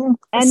 Mm-hmm.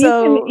 And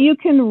So you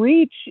can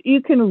reach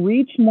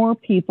more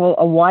people,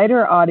 a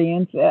wider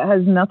audience. It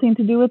has nothing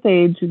to do with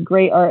age.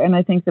 Great art, and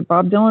I think that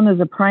Bob Dylan is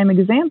a prime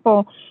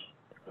example.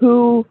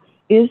 Who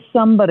is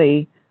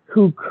somebody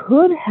who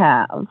could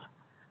have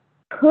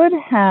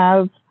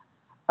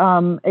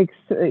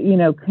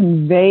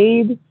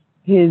conveyed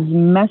his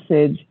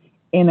message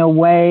in a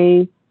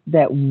way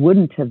that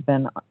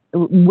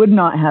would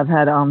not have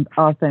had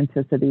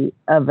authenticity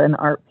of an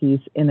art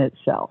piece in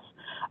itself.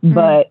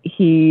 But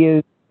he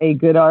is a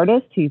good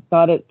artist. He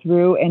thought it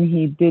through, and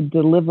he did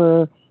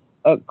deliver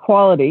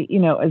quality,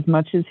 as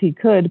much as he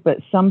could. But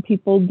some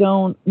people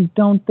don't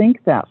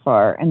think that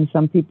far, and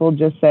some people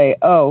just say,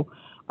 "Oh,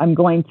 I'm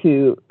going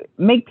to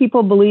make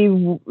people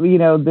believe,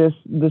 this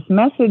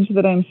message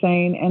that I'm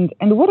saying."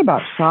 And what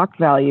about shock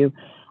value?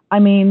 I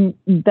mean,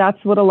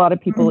 that's what a lot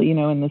of people,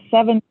 in the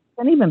 70s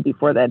and even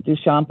before that,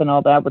 Duchamp and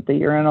all that with the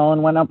urinal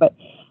and whatnot. But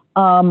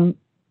some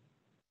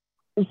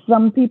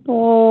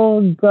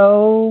people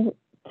go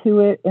to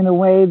it in a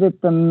way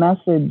that the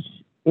message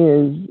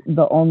is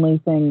the only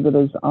thing that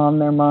is on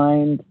their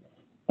mind,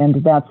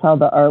 and that's how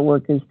the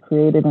artwork is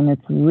created. And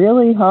it's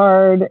really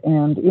hard.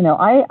 And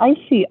I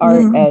see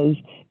art as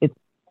its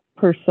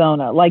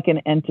persona, like an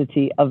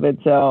entity of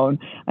its own.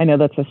 I know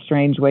that's a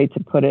strange way to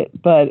put it,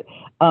 but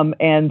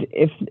and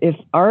if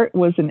art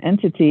was an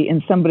entity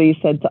and somebody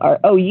said to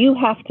art, "Oh, you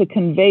have to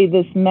convey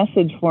this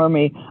message for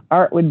me,"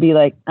 art would be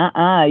like,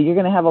 you're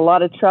going to have a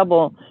lot of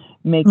trouble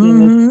making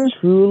this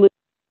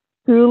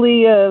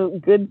truly a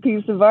good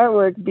piece of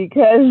artwork,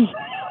 because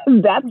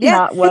that's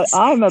not what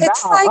I'm about.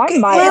 I'm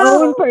my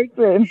own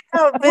person.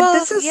 But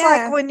this is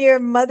like when your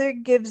mother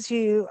gives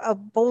you a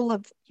bowl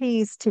of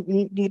peas to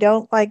eat. You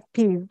don't like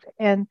peas,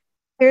 and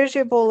here's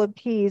your bowl of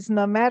peas.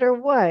 No matter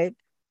what,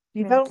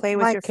 you don't play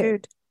with like your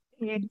food.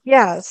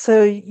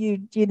 So you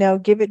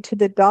give it to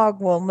the dog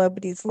while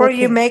nobody's looking. Or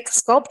you make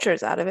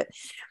sculptures out of it.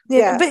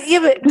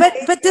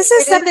 But this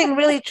is something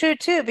really true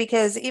too,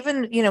 because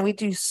even we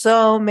do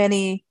so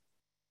many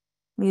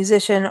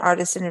musician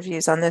artist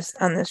interviews on this.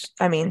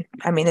 I mean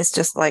it's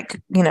just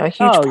like a huge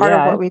part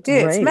of what we do.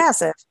 It's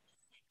massive.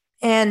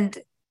 And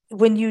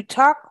when you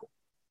talk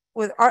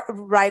with art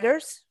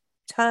writers,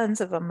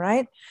 tons of them,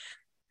 right?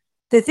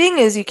 The thing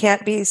is, you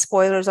can't be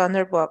spoilers on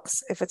their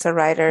books if it's a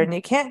writer, and you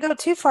can't go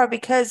too far,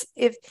 because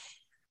if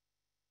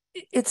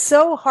it's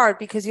so hard,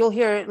 because you'll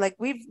hear, like,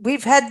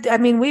 we've had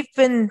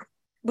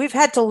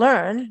to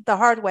learn the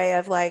hard way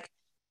of, like,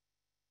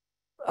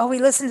 "Oh, we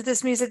listened to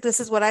this music, this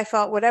is what I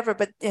felt," whatever,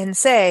 and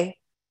say,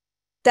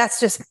 that's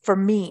just for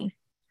me,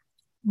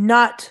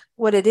 not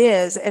what it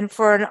is. And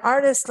for an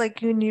artist, like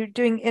when you're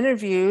doing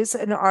interviews,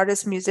 an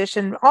artist,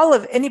 musician,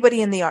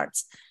 anybody in the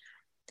arts,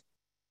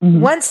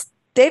 once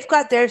they've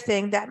got their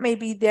thing, that may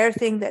be their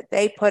thing that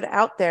they put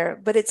out there,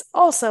 but it's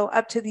also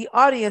up to the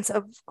audience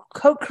of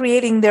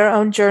co-creating their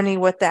own journey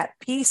with that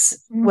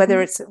piece,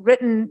 whether it's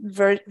written,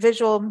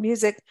 visual,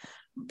 music,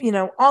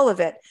 all of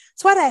it.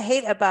 It's what I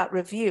hate about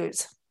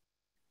reviews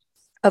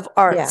of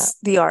arts,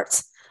 the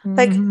arts.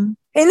 Like, and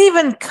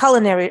even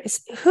culinary.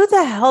 Who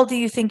the hell do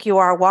you think you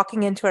are,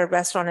 walking into a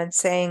restaurant and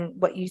saying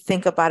what you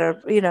think about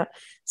it?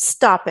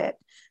 Stop it.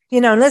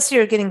 Unless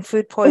you're getting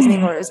food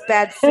poisoning or it's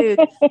bad food.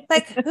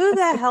 Like, who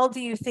the hell do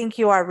you think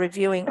you are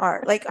reviewing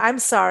art? Like, I'm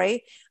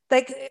sorry.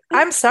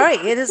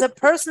 It is a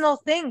personal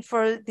thing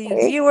for the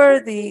viewer,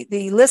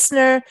 the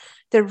listener,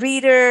 the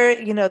reader,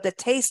 the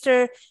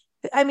taster.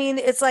 I mean,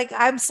 it's like,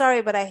 I'm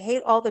sorry, but I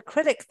hate all the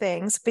critic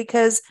things,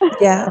 because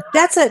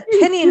that's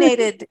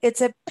opinionated.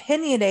 It's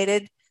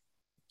opinionated.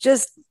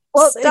 Just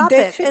stop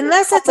it.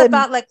 Unless it's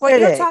about, like, what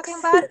you're talking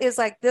about is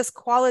like this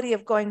quality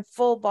of going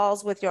full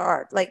balls with your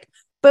art. Like,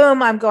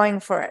 boom, I'm going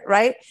for it,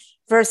 right?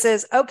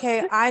 Versus,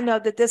 okay, I know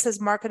that this is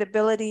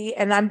marketability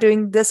and I'm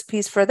doing this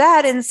piece for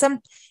that,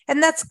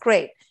 and that's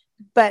great.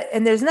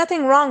 And there's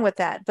nothing wrong with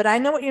that. But I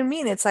know what you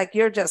mean. It's like,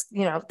 you're just,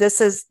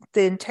 this is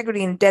the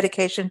integrity and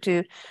dedication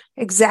to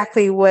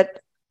exactly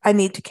what I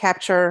need to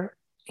capture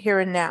here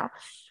and now.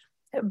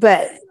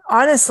 But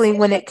honestly,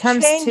 when it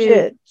comes to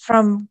it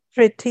from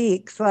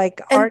critiques,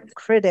 like art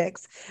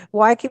critics,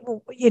 why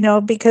people,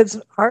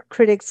 because art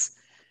critics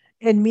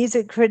and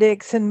music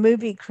critics and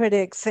movie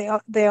critics,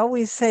 they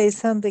always say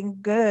something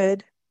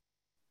good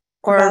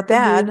or about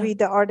bad. the movie,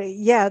 the art.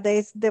 Yeah,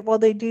 they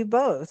do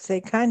both. They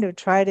kind of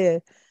try to,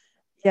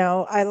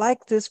 I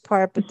like this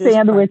part, but this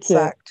part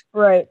sucked.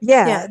 Right.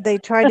 Yeah, they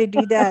try to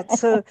do that.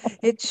 So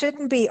it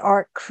shouldn't be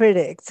art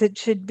critics. It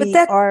should be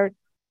art.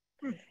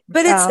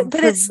 But it's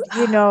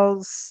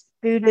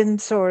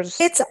students, or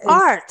it's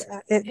art.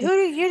 Who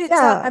are you to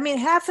tell? I mean,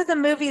 half of the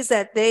movies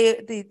that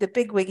the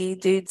bigwiggy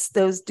dudes,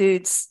 those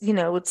dudes,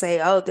 would say,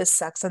 "Oh, this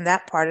sucks on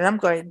that part," and I'm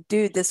going,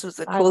 "Dude, this was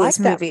the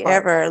coolest movie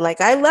ever." Like,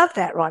 I love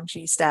that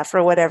raunchy stuff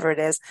or whatever it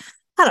is.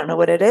 I don't know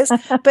what it is,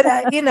 but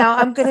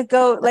I'm gonna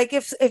go, like,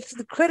 if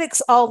the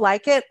critics all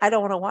like it, I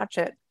don't want to watch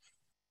it.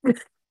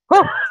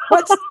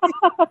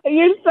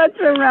 You're such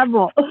a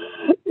rebel.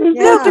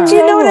 No, but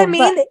you know what I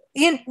mean?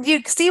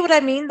 You see what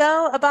I mean,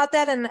 though, about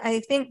that? And I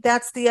think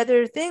that's the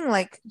other thing.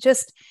 Like,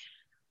 just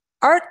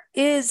art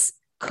is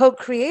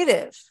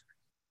co-creative.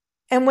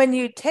 And when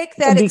you take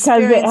that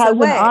because it has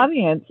away, an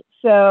audience.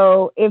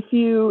 So if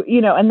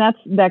and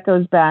that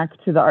goes back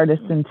to the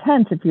artist's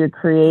intent. If you're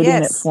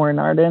creating it for an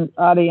audience,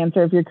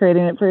 or if you're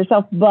creating it for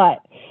yourself.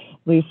 But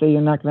Lisa,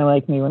 you're not going to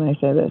like me when I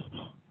say this.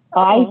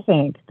 I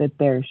think that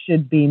there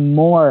should be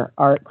more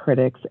art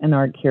critics and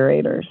art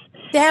curators.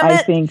 Damn it. I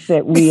think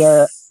that we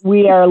are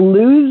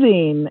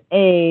losing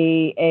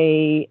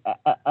a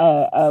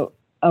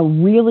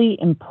really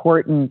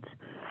important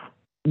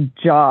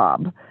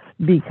job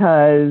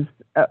because,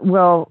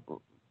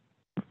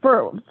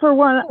 for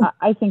one,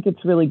 I think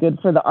it's really good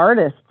for the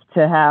artists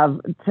to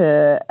have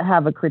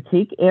a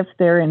critique if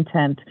their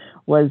intent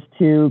was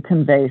to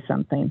convey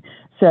something.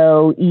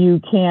 So you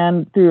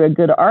can, through a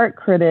good art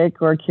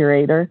critic or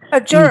curator, a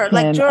juror,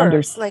 like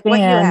jurors, like what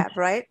you have,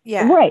 right?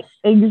 Yeah. Right.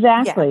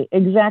 Exactly. Yeah.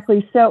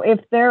 Exactly. So if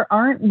there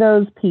aren't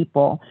those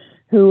people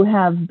who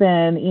have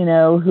been,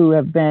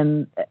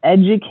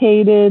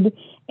 educated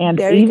and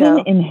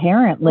even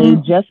inherently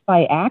just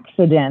by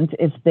accident,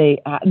 if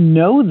they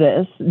know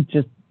this,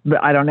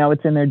 I don't know,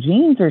 it's in their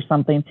genes or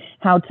something,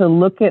 how to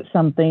look at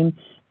something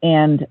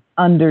and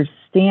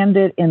understand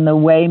it in the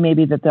way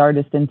maybe that the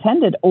artist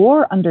intended,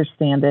 or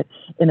understand it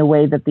in a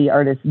way that the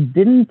artist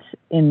didn't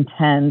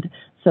intend,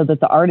 so that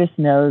the artist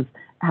knows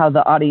how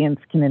the audience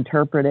can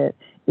interpret it,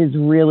 is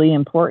really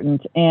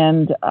important.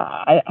 And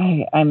I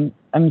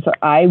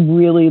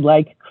really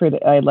like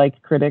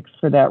critics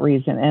for that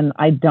reason, and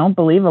I don't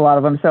believe a lot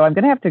of them. So I'm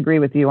going to have to agree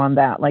with you on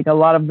that. Like, a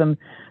lot of them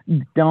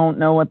don't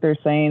know what they're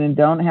saying and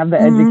don't have the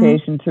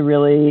education to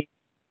really.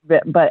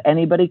 But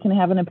anybody can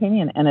have an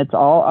opinion, and it's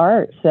all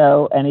art.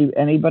 So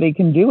anybody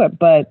can do it.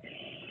 But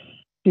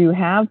to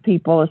have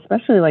people,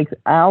 especially like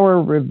our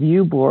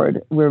review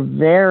board, we're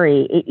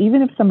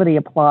even if somebody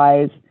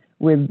applies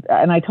with,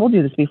 and I told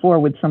you this before,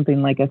 with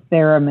something like a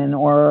theremin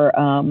or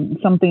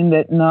something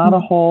that not a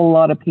whole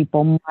lot of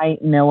people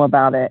might know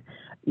about it,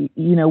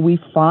 we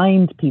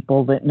find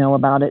people that know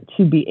about it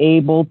to be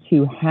able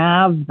to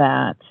have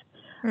that,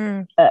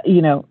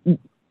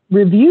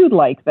 reviewed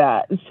like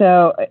that.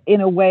 So in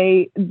a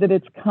way that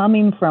the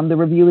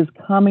review is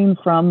coming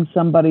from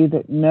somebody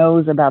that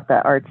knows about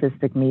that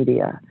artistic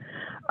media.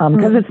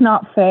 Because it's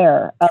not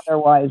fair.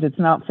 Otherwise, it's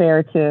not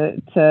fair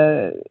to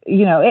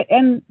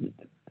and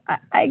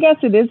I guess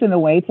it is in a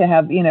way to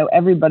have,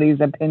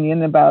 everybody's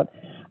opinion about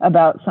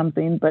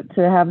something, but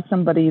to have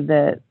somebody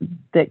that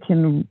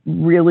can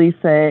really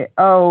say,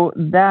 oh,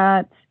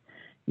 that,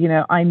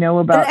 I know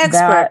about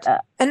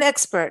that. An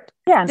expert.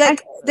 Yeah.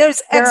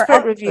 There's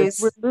expert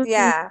reviews. We're losing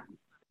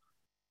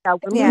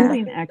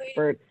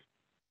experts.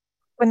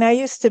 When I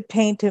used to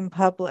paint in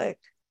public,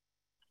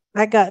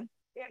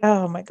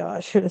 oh my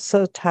gosh, it was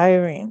so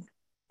tiring.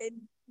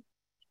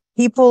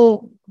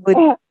 People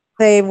would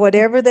say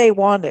whatever they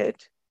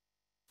wanted.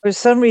 For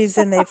some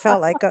reason, they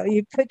felt like, oh,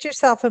 you put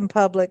yourself in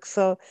public,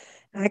 so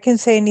I can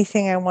say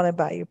anything I want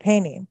about your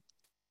painting.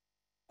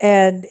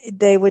 And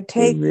they would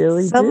take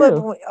they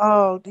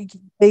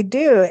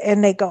do.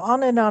 And they go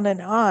on and on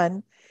and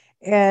on.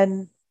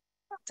 And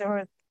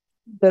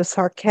the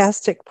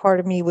sarcastic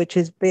part of me, which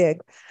is big,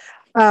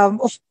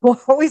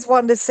 always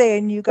wanted to say,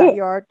 and you got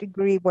your art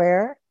degree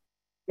where?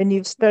 And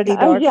you've studied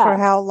art for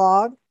how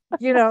long?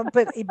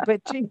 But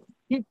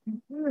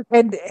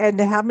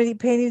and how many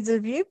paintings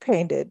have you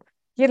painted?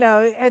 Do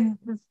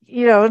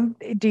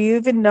you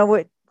even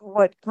know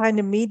what kind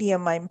of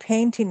medium I'm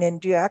painting in?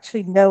 Do you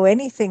actually know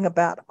anything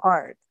about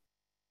art?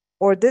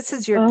 Or this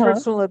is your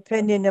personal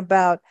opinion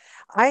about,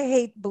 I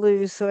hate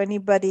blue, so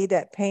anybody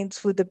that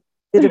paints with a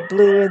bit of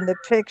blue in the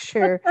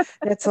picture,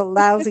 that's a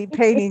lousy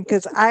painting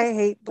because I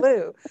hate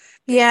blue.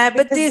 Yeah,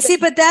 but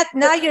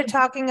now you're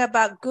talking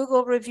about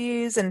Google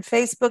reviews and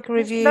Facebook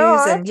reviews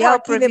and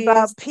Yelp reviews.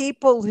 About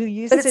people who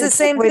use it. But it's the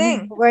same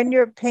thing. When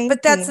you're painting.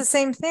 But that's the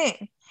same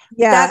thing.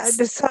 Yeah.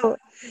 So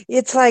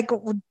it's like,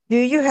 do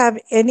you have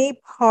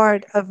any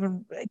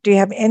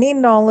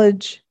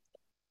knowledge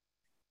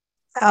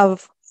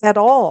at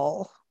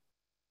all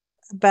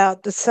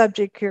about the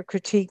subject you're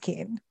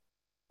critiquing?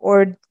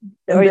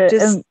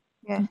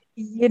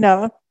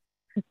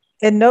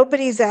 And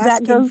nobody's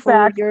asking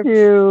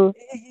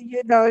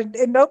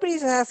and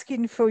nobody's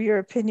asking for your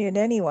opinion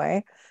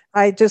anyway.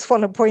 I just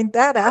want to point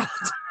that out.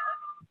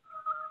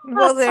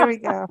 Well, there we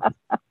go.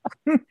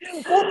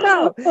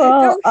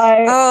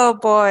 Oh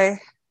boy.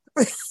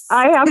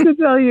 I have to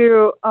tell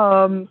you,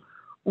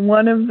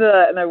 one of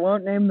the, and I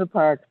won't name the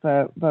park,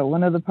 but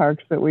one of the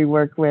parks that we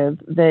work with,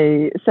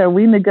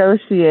 we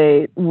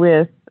negotiate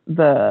with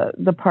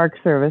the park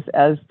service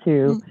as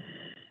to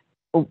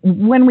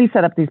when we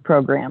set up these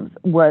programs,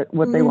 what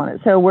they wanted.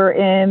 So we're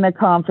in a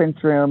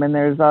conference room, and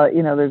there's a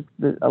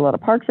lot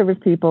of Park Service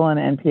people,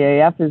 and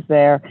NPAF is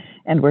there,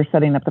 and we're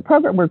setting up the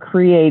program. We're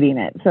creating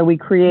it. So we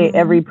create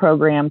every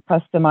program,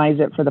 customize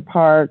it for the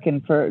park,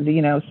 and for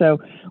so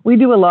we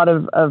do a lot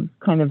of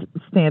kind of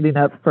standing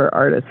up for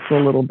artists a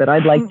little bit.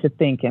 I'd like to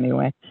think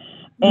anyway.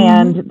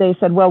 And they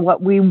said, well,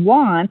 what we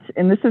want,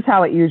 and this is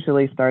how it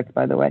usually starts,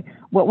 by the way,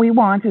 what we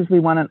want is we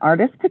want an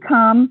artist to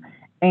come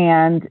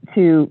and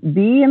to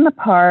be in the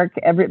park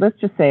let's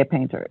just say a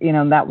painter,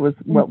 that was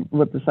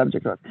what the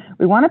subject was.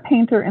 We want a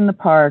painter in the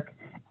park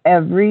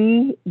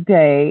every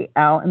day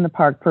out in the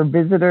park for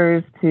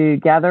visitors to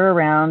gather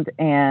around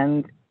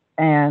and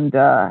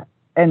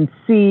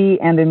see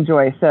and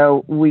enjoy.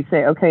 So we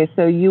say, okay,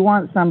 so you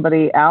want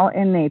somebody out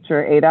in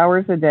nature 8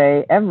 hours a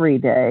day, every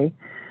day.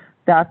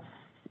 That's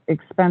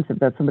expensive.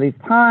 That's somebody's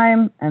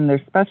time and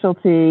their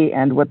specialty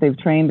and what they've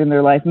trained in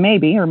their life,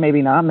 maybe, or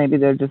maybe not. Maybe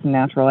they're just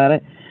natural at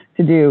it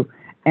to do.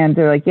 And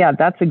they're like, yeah,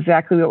 that's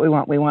exactly what we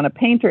want. We want a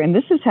painter. And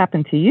this has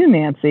happened to you,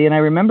 Nancy. And I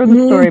remember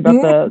the story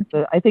about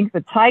I think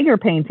the tiger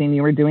painting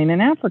you were doing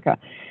in Africa.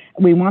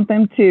 We want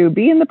them to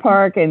be in the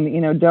park and,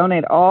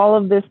 donate all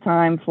of this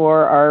time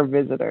for our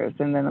visitors.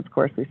 And then, of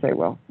course, we say,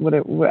 well,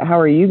 how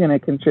are you going to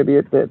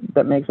contribute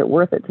that makes it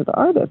worth it to the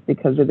artist?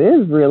 Because it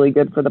is really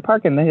good for the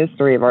park and the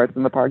history of arts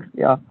in the parks.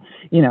 Yeah,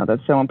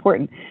 that's so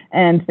important.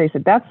 And they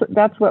said,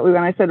 that's what we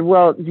want. I said,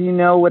 well, do you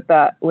know what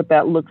that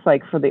looks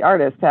like for the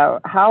artist?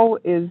 How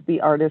is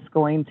the artist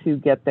going to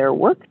get their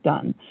work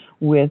done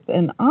with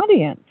an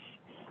audience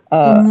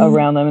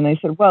around them? And they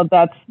said, well,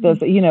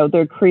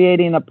 they're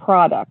creating a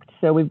product.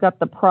 So we've got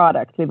the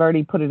product. They've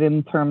already put it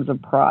in terms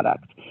of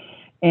product.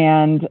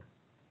 And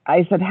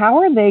I said, how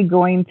are they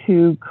going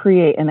to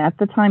create? And at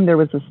the time, there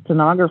was a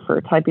stenographer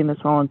typing this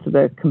all into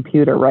the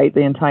computer, right?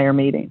 The entire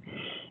meeting.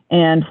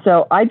 And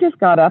so I just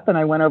got up and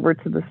I went over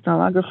to the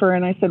stenographer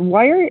and I said,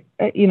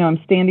 I'm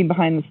standing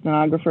behind the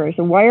stenographer. I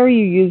said, why are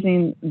you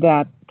using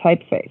that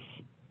typeface?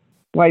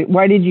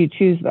 Why did you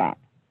choose that?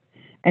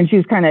 And she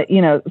was kind of,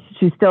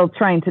 she's still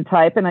trying to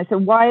type. And I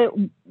said, why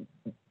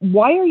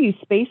are you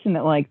spacing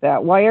it like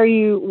that? Why are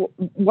you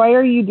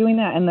doing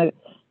that? And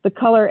the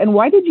color, and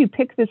why did you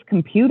pick this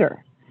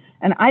computer?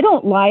 And I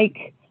don't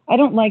like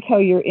how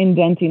you're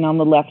indenting on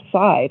the left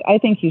side. I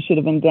think you should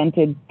have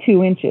indented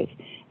 2 inches.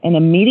 And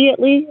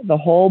immediately the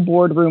whole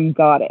boardroom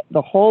got it.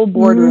 The whole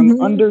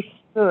boardroom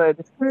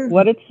understood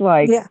what it's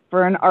like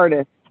for an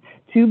artist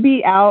to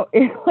be out,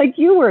 like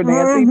you were,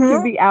 Nancy,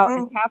 to be out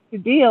and have to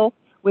deal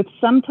with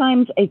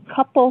sometimes a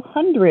couple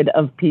hundred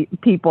of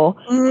people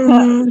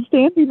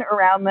standing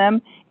around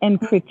them and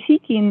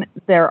critiquing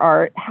their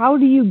art. How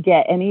do you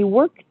get any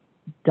work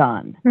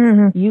done?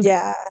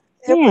 It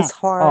was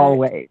hard.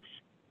 Always.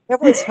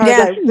 It was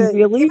hard. It's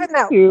really even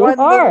that too one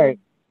hard.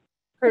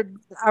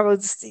 I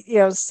was,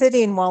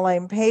 sitting while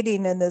I'm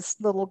painting, and this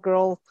little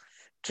girl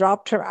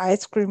dropped her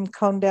ice cream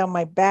cone down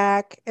my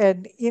back,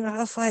 and I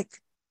was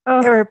like,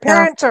 her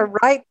parents are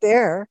right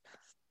there.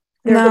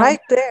 They're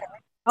right there.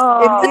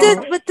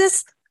 Oh. But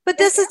this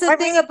is the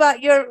thing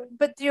about your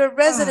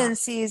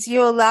residencies.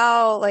 You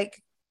allow, I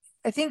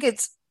think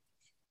it's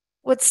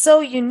what's so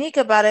unique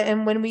about it.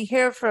 And when we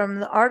hear from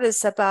the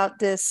artists about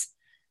this,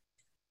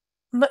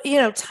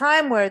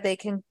 time where they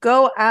can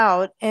go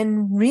out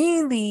and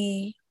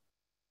really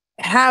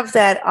have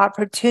that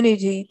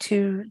opportunity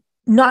to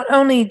not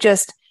only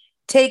just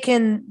take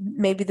in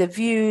maybe the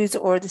views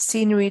or the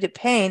scenery to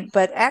paint,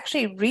 but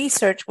actually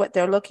research what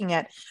they're looking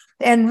at.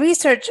 And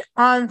research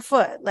on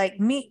foot, like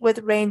meet with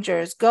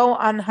rangers, go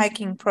on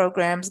hiking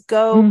programs,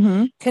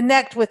 go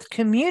connect with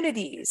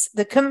communities,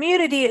 the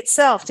community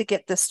itself to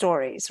get the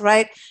stories,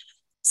 right?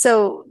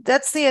 So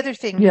that's the other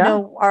thing,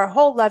 our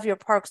whole Love Your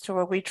Parks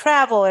tour, we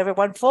travel,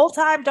 everyone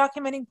full-time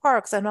documenting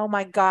parks. And oh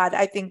my God,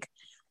 I think,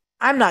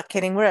 I'm not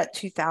kidding, we're at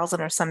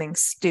 2,000 or something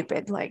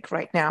stupid like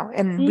right now.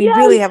 And we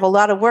really have a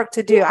lot of work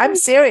to do. I'm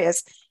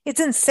serious. It's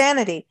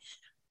insanity.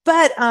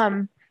 But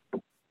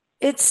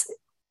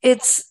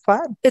it's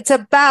fun. It's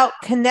about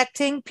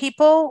connecting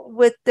people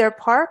with their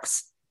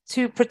parks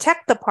to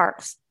protect the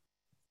parks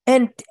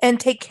and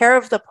take care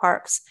of the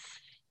parks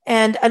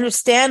and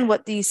understand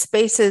what these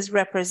spaces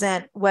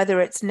represent, whether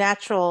it's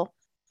natural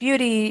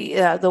beauty,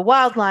 the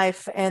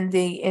wildlife, and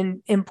the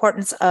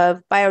importance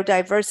of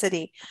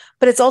biodiversity,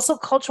 but it's also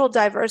cultural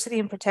diversity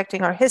and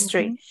protecting our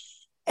history.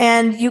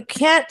 And you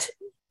can't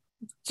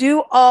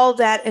do all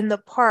that in the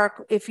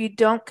park if you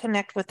don't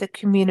connect with the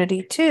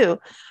community too.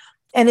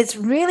 And it's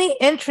really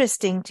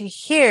interesting to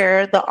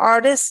hear the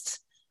artists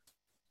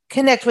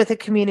connect with the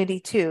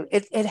community too.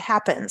 It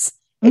happens.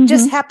 It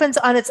just happens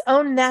on its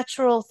own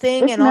natural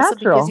thing. It's and also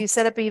natural. Because you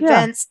set up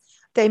events,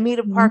 they meet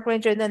a park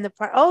ranger, and then the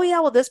park,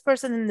 this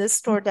person in this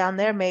store down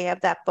there may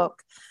have that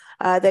book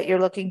that you're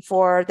looking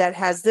for that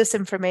has this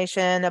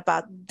information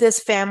about this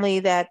family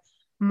that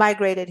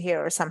migrated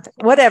here or something,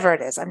 whatever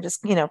it is. I'm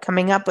just,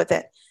 coming up with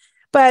it.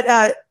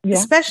 But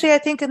especially I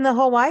think in the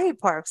Hawaii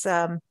parks,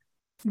 dry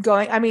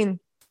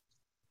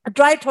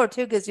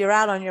tortugas, you're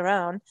out on your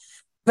own,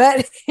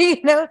 but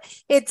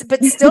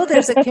but still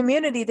there's a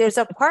community, there's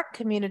a park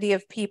community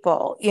of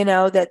people,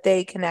 that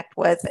they connect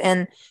with.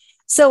 And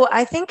so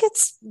I think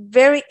it's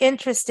very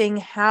interesting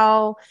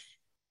how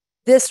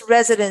this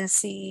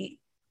residency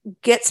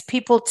gets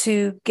people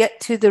to get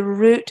to the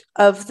root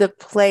of the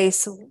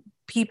place,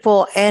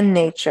 people and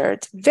nature.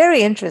 It's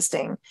very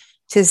interesting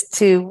to hear these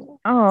stories.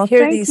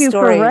 Thank you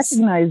for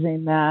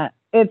recognizing that.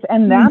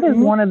 That is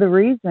one of the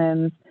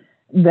reasons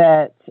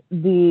that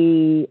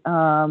the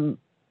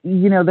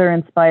they're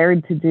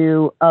inspired to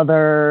do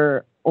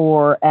other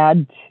or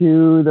add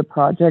to the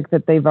project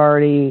that they've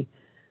already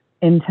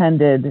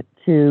intended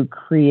to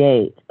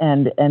create,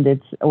 and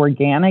it's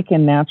organic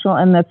and natural,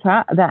 and that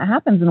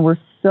happens, and we're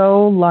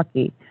so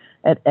lucky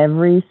at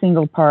every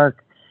single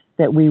park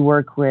that we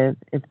work with.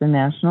 If the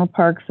National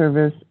Park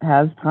Service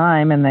has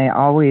time, and they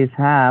always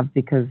have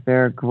because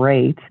they're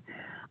great,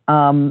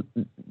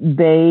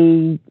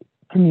 they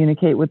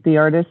communicate with the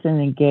artists and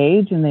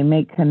engage, and they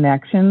make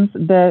connections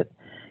that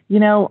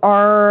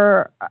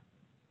are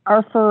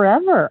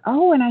forever.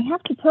 Oh, and I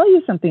have to tell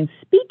you something.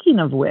 Speaking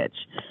of which,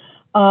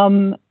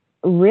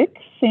 Rick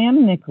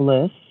Sam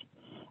Nicholas,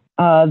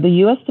 the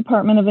U.S.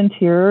 Department of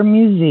Interior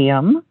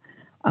Museum,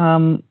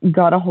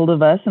 got a hold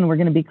of us, and we're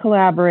going to be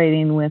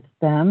collaborating with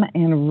them.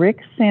 And Rick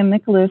Sam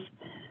Nicholas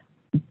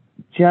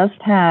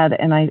just had,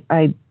 and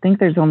I think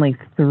there's only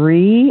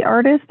 3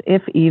 artists,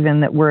 if even,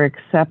 that were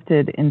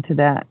accepted into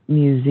that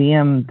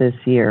museum this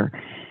year.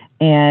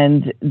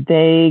 And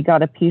they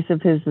got a piece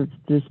of his,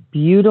 this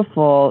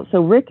beautiful,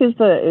 so Rick is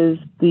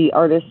the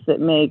artist that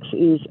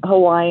he's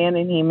Hawaiian,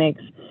 and he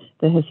makes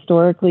the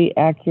historically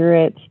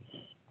accurate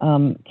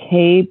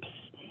capes.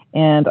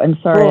 And I'm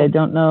sorry, I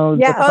don't know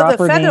the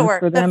proper name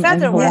for them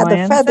in Hawaiian.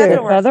 Yeah, the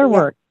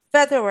featherwork.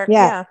 Featherwork,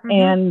 yeah.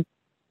 Mm-hmm.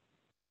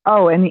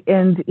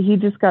 And he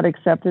just got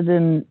accepted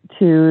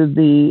into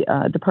the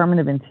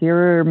Department of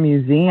Interior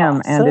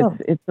Museum. Awesome.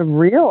 And it's a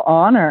real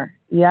honor.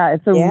 Yeah,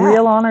 it's a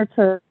real honor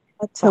to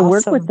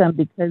work with them,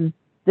 because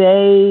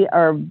they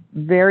are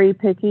very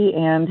picky,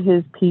 and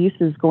his piece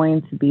is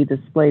going to be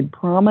displayed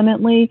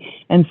prominently.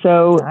 And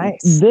so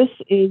This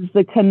is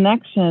the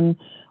connection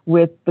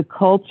with the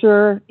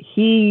culture.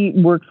 He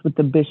works with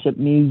the Bishop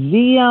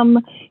Museum.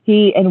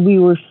 And we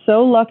were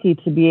so lucky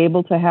to be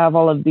able to have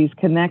all of these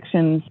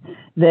connections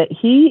that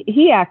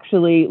he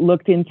actually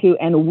looked into,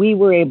 and we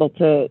were able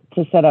to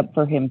set up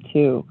for him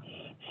too.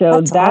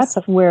 So that's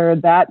awesome. Where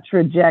that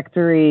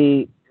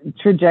trajectory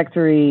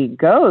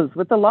goes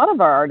with a lot of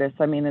our artists.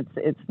 I mean,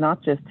 it's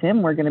not just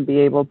him. We're going to be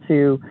able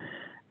to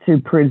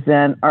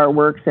present our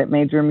works at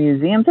major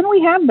museums, and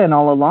we have been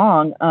all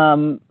along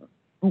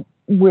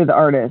with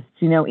artists.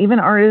 Even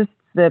artists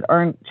that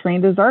aren't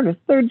trained as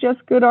artists, they're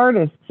just good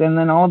artists, and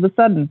then all of a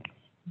sudden,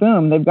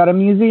 boom, they've got a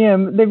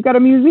museum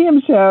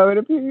show in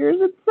a few years.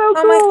 It's so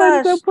cool. My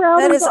gosh. I'm so proud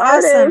that of is the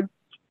awesome. artists.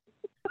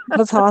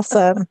 That's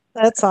awesome.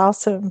 That's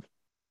awesome.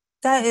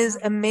 That is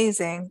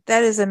amazing.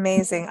 That is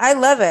amazing. I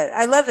love it.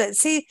 I love it.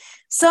 See,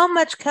 so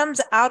much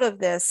comes out of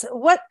this.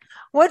 What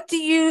do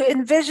you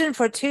envision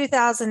for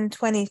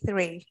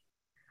 2023?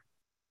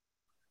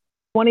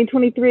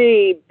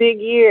 2023, big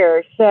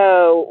year.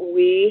 So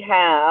we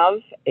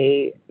have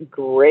a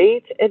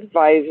great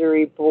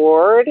advisory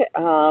board.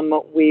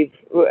 We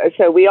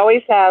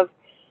always have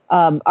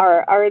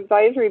our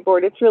advisory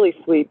board. It's really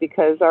sweet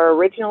because our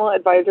original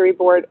advisory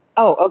board.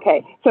 Oh,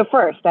 okay. So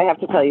first, I have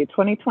to tell you,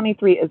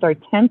 2023 is our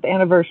 10th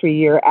anniversary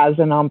year as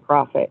a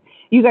nonprofit.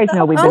 You guys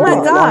know we've been doing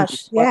it long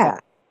before, yeah.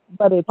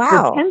 But it's the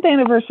 10th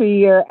anniversary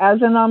year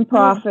as a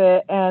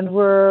nonprofit, and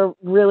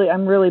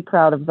I'm really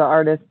proud of the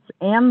artists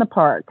and the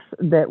parks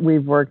that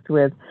we've worked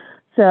with.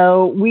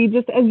 So we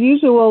just, as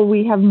usual,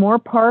 we have more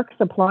parks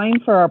applying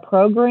for our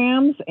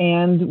programs,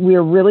 and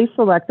we're really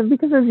selective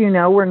because, as you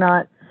know, we're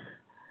not,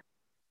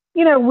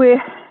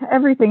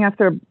 everything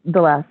after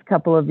the last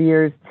couple of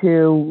years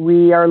too,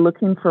 we are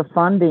looking for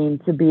funding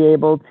to be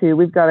able to,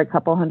 we've got a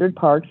couple hundred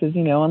parks, as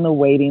you know, on the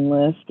waiting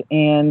list,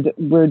 and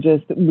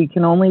we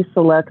can only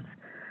select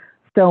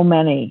so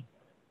many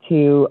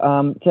to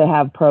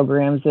have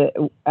programs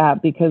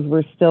at, because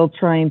we're still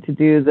trying to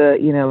do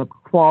the,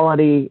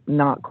 quality,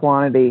 not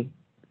quantity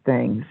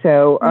thing.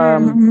 So,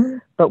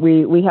 but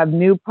we have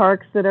new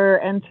parks that are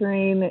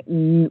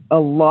entering, a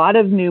lot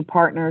of new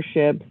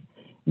partnerships,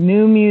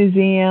 new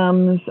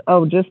museums,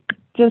 just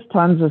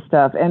tons of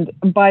stuff. And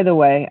by the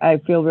way, I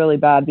feel really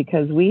bad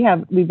because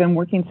we've been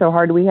working so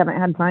hard, we haven't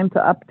had time to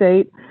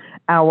update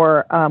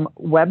our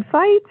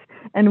website.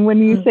 And when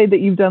you say that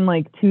you've done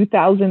like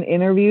 2,000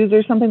 interviews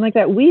or something like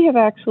that, we have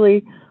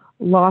actually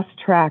lost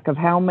track of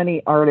how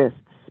many artists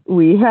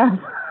we've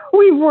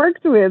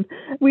worked with.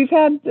 We've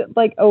had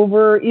like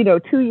over,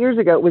 2 years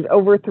ago, it was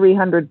over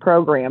 300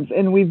 programs,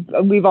 and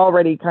we've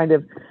already kind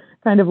of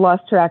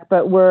lost track,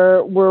 but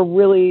we're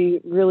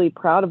really, really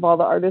proud of all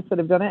the artists that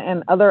have done it,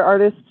 and other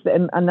artists.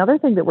 And another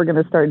thing that we're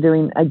going to start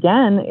doing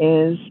again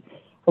is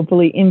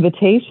hopefully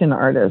invitation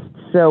artists.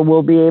 So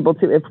we'll be able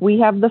to, if we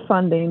have the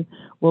funding,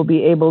 we'll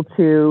be able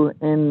to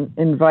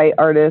invite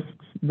artists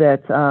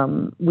that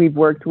we've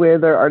worked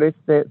with, or artists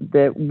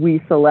that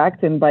we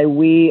select. And by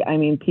we, I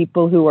mean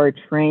people who are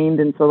trained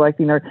in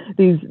selecting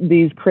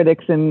these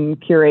critics and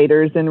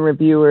curators and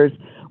reviewers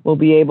will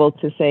be able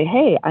to say,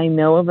 hey, I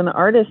know of an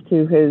artist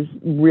who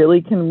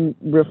really can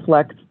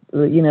reflect,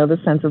 the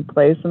sense of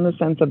place and the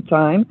sense of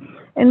time.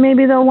 And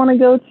maybe they'll want to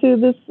go to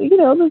this,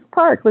 this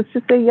park, let's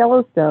just say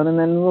Yellowstone. And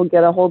then we'll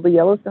get a hold of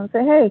Yellowstone and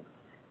say, hey,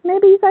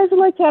 maybe you guys would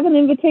like to have an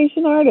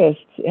invitation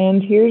artist.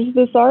 And here's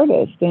this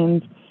artist.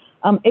 And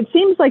It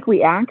seems like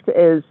we act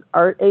as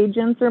art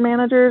agents or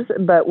managers,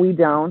 but we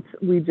don't.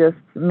 We just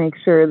make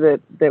sure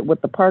that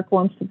what the park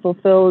wants to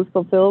fulfill is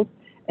fulfilled,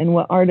 and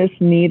what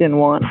artists need and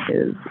want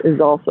is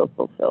also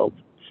fulfilled.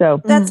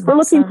 So we're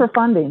looking for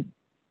funding.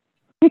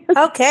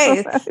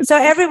 Okay. So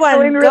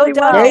everyone, really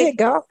go well. There donate. you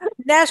go.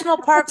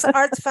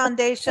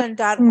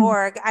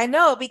 nationalparksartsfoundation.org. I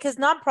know, because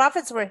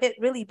nonprofits were hit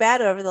really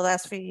bad over the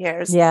last few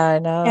years. Yeah, I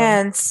know.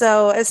 And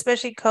so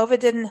especially COVID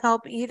didn't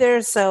help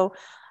either. So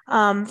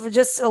for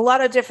just a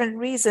lot of different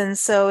reasons.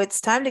 So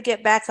it's time to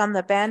get back on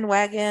the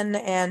bandwagon.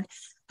 And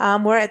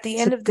we're at the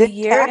end of the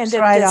year, end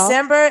of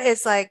December.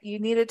 It's like, you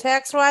need a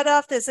tax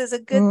write-off. This is a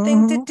good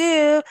thing to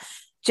do.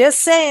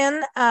 Just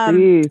saying.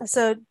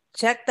 So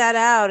check that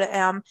out.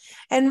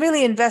 And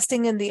really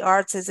investing in the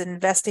arts is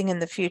investing in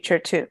the future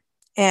too.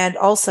 And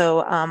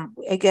also,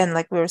 again,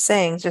 like we were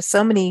saying, just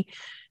so many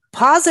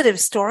positive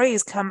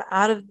stories come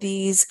out of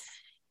these,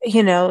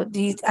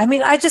 I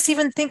mean, I just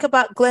even think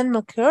about Glenn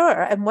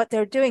McClure and what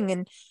they're doing.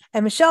 And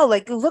Michelle,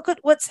 like, look at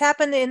what's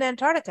happened in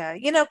Antarctica.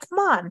 Come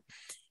on.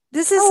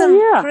 This is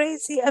some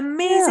crazy,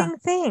 amazing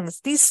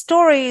things. These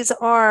stories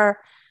are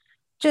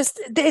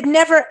just, it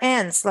never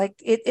ends. Like,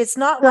 it's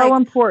not so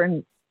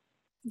important.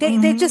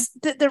 They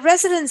just, the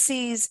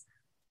residencies,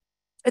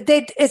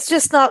 it's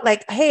just not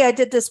like, hey, I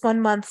did this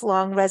 1 month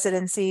long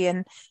residency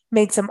and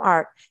made some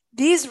art.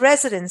 These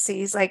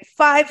residencies, like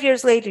 5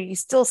 years later, you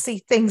still see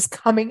things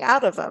coming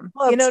out of them.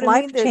 Well, it's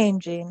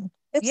life-changing.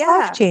 It's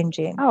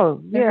life-changing.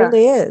 Oh, yeah. It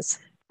really is.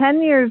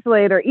 10 years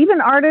later, even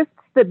artists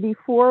that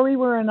before we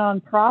were a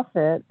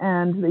nonprofit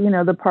and,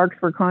 the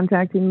parks were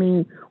contacting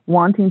me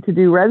wanting to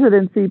do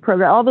residency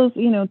program, all those,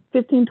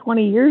 15,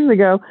 20 years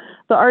ago,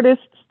 the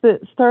artists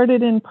that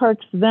started in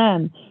parks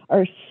then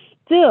are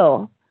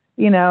still,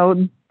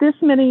 this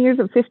many years,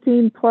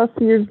 15 plus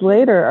years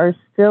later, are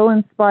still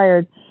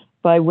inspired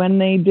by when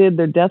they did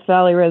their Death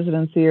Valley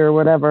residency or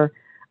whatever,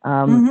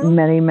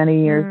 many,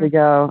 many years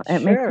ago.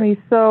 And it makes me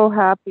so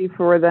happy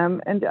for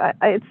them. And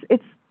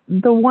it's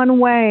the one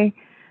way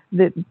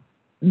that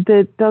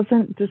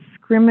doesn't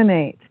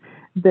discriminate,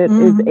 that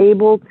is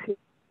able to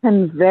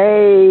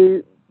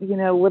convey,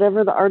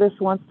 whatever the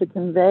artist wants to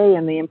convey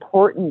and the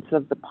importance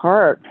of the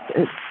parks.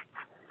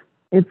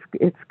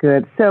 It's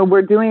good. So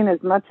we're doing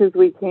as much as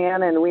we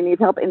can, and we need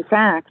help. In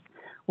fact,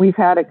 we've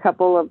had a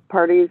couple of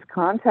parties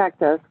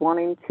contact us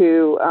wanting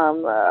to,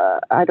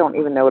 I don't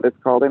even know what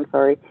it's called, I'm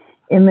sorry,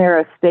 in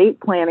their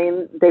estate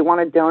planning, they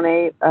want to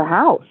donate a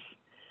house.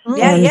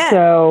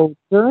 So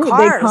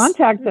they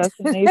contact us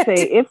and they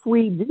say, if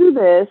we do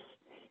this,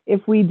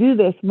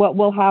 what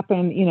will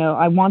happen?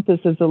 I want this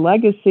as a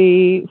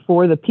legacy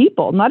for the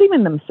people, not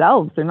even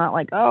themselves. They're not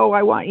like, oh,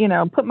 I want,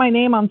 put my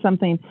name on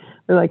something.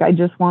 They're like, I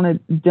just want to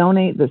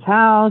donate this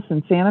house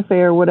in Santa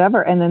Fe or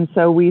whatever. And then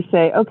so we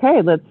say,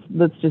 okay,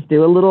 let's just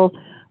do a little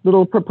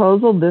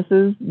proposal. This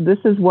is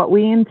what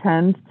we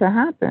intend to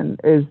happen,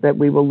 is that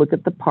we will look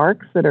at the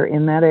parks that are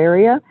in that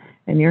area,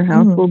 and your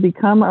house will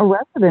become a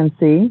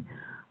residency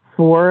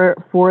for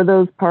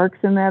those parks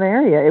in that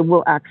area. It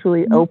will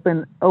actually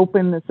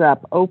open this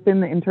up,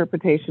 open the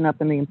interpretation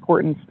up, and the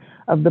importance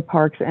of the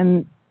parks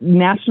and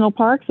national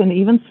parks and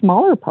even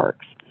smaller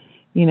parks,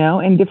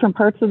 in different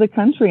parts of the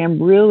country.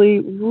 I'm really,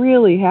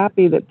 really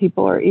happy that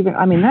people are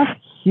that's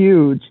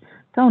huge,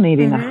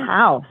 donating a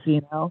house,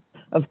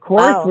 Of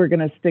course we're going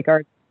to stick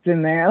our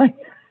in there.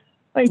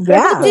 Are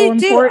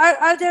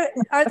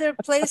there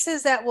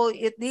places that will,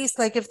 at least,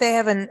 like if they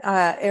have an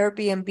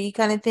Airbnb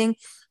kind of thing,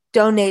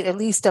 donate at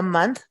least a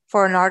month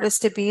for an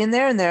artist to be in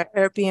there, in their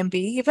Airbnb,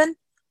 even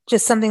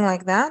just something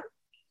like that?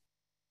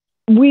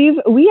 We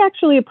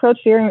actually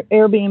approached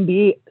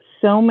Airbnb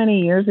so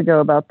many years ago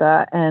about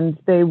that, and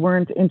they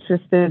weren't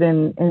interested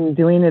in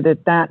doing it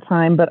at that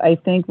time. But I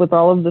think with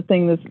all of the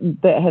things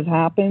that have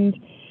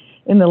happened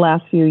in the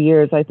last few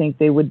years, I think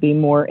they would be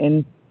more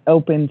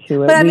open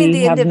to it. But I mean,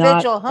 the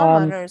individual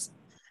homeowners,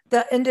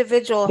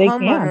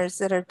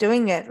 that are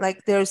doing it,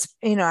 like there's,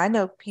 I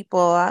know people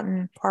out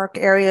in park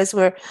areas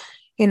where,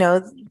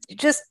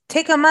 just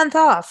take a month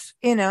off,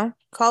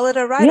 call it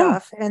a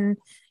write-off and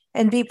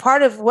be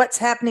part of what's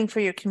happening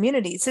for your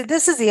community. So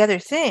this is the other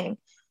thing.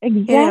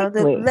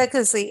 Exactly. The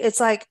legacy, it's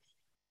like,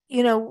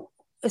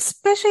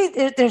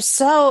 especially there's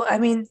so,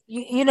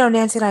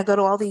 Nancy and I go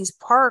to all these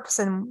parks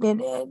and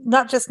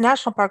not just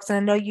national parks. And I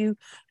know you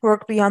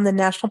work beyond the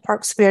national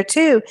park sphere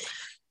too.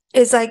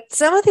 It's like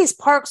some of these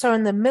parks are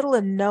in the middle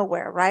of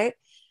nowhere, right?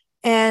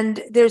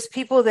 And there's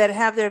people that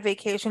have their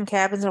vacation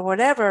cabins or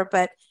whatever,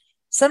 but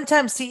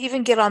sometimes to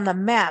even get on the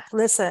map,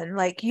 listen,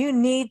 like you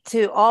need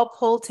to all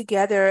pull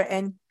together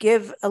and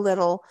give a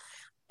little.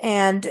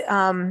 And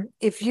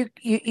if you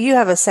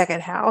have a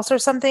second house or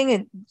something,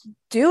 and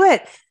do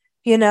it.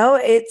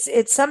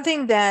 It's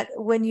something that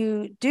when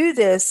you do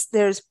this,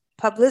 there's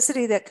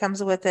publicity that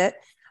comes with it,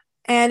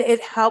 and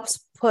it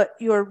helps put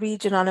your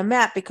region on a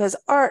map, because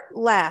art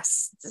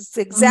lasts. It's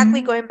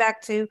exactly going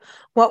back to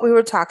what we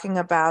were talking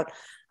about.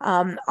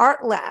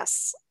 Art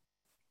lasts,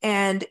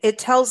 and it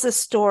tells the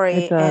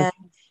story, and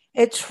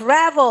it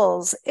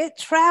travels.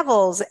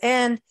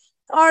 And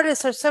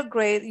artists are so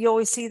great. You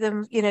always see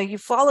them, you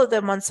follow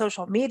them on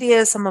social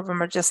media. Some of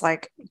them are just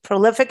like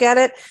prolific at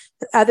it.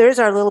 Others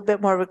are a little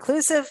bit more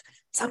reclusive.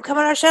 Some come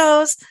on our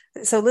shows.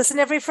 So listen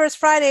every first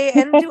Friday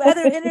and do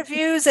other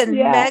interviews and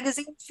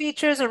magazine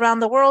features around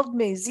the world,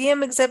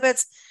 museum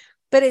exhibits.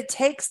 But it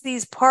takes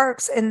these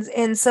parks.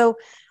 And so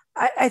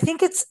I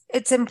think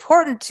it's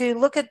important to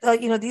look at,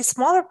 these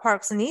smaller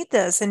parks need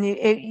this. And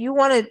you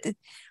want to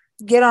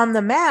get on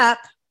the map,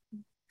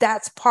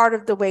 that's part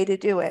of the way to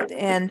do it.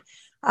 And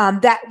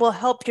that will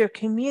help your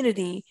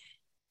community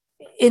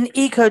in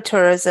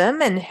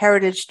ecotourism and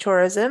heritage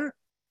tourism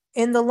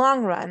in the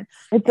long run.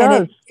 It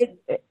does. And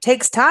it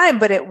takes time,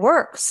 but it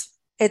works.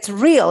 It's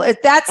real.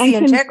 That's the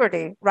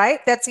integrity, right?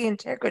 That's the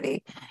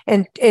integrity.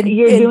 And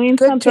you're doing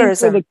good something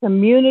tourism for the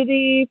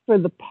community, for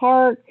the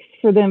parks,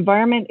 for the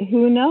environment.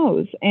 Who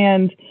knows?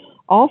 And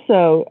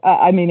also,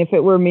 if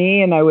it were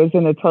me and I was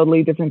in a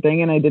totally different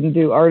thing and I didn't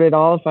do art at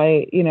all, if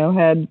I,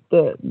 had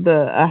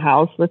a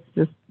house, let's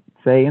just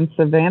say in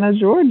Savannah,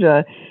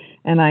 Georgia,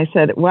 and I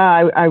said,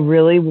 wow, I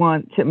really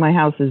want to, my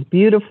house is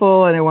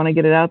beautiful and I want to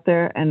get it out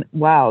there. And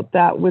wow,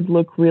 that would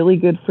look really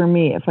good for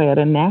me if I had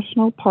a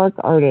national park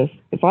artist.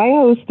 If I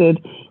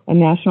hosted a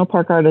national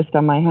park artist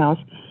on my house,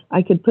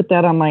 I could put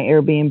that on my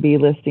Airbnb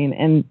listing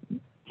and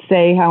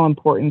say how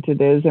important it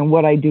is and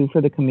what I do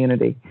for the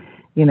community.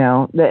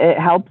 It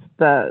helps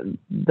the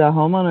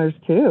homeowners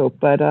too.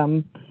 But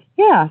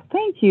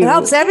thank you. It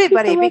helps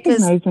everybody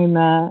because recognizing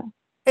that.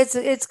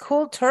 It's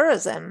cool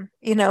tourism.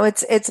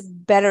 It's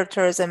better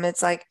tourism.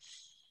 It's like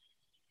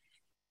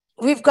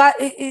we've got,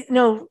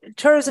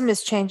 tourism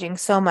is changing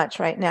so much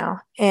right now,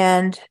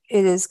 and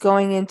it is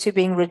going into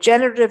being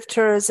regenerative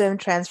tourism,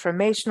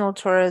 transformational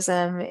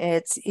tourism.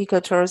 It's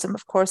ecotourism,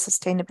 of course,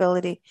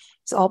 sustainability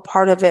is all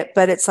part of it.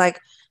 But it's like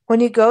when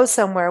you go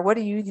somewhere, what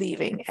are you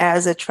leaving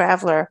as a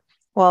traveler?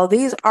 Well,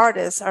 these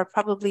artists are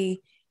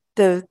probably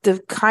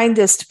the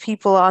kindest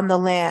people on the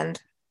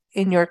land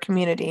in your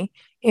community,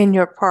 in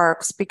your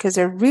parks, because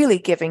they're really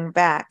giving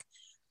back.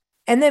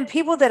 And then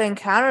people that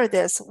encounter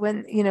this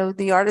when,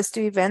 the artists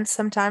do events,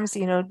 sometimes,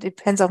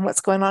 depends on what's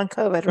going on in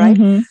COVID, right?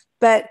 Mm-hmm.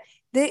 But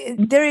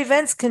their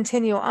events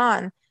continue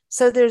on.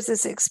 So there's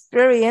this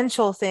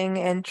experiential thing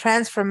and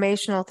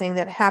transformational thing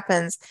that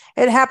happens.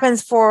 It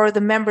happens for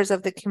the members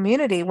of the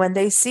community when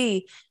they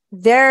see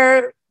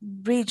their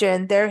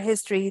region, their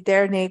history,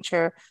 their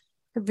nature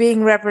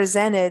being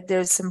represented.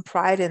 There's some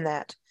pride in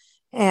that.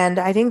 And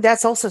I think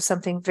that's also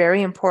something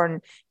very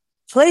important.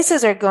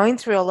 Places are going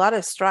through a lot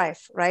of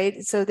strife,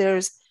 right? So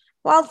there's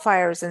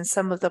wildfires in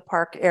some of the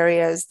park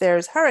areas.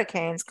 There's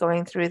hurricanes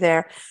going through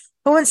there.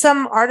 But when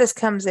some artist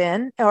comes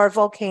in, or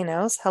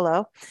volcanoes,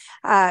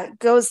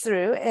 goes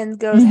through and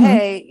goes,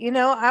 hey,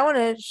 I want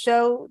to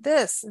show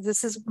this.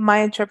 This is my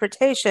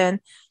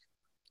interpretation.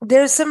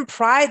 There's some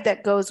pride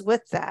that goes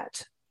with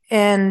that.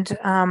 And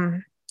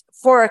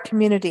for a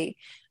community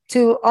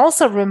to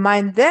also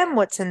remind them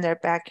what's in their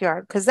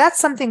backyard, because that's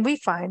something we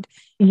find.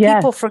 Yes.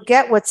 People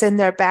forget what's in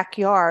their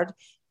backyard.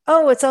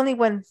 Oh, it's only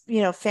when,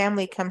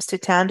 family comes to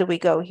town do we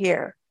go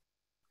here.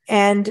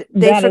 And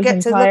they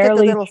forget to look at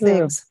the little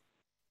things.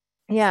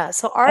 Yeah.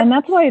 So and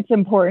that's why it's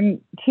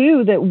important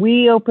too, that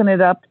we open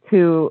it up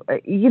to,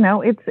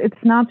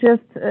 it's not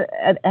just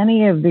at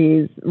any of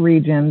these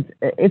regions.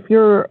 If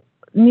you're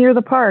near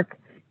the park,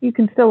 you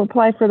can still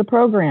apply for the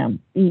program,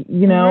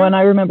 and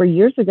I remember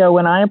years ago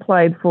when I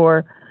applied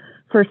for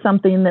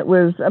something that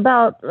was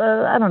about,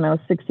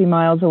 60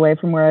 miles away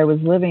from where I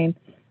was living.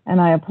 And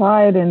I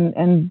applied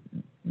and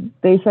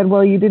they said,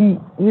 well, you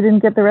didn't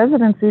get the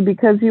residency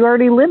because you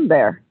already lived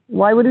there.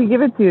 Why would we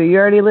give it to you? You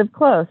already live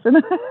close. And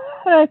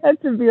I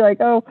had to be like,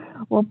 oh,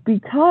 well,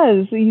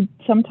 because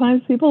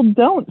sometimes people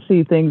don't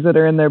see things that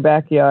are in their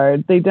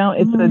backyard. They don't,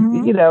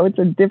 it's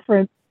a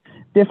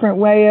different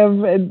way of,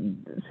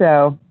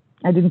 so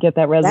I didn't get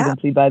that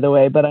residency, by the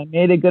way, but I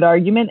made a good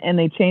argument and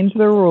they changed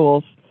their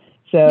rules.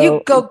 So,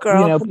 you go,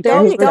 girl.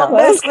 Don't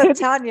mess with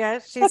Tanya.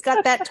 She's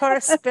got that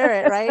Taurus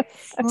spirit, right?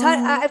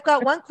 Tanya, I've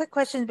got one quick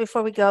question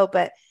before we go,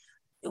 but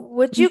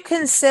would you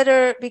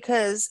consider,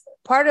 because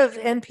part of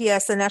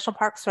NPS, the National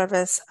Park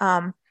Service,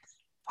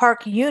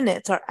 park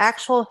units are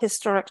actual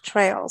historic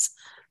trails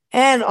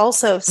and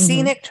also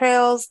scenic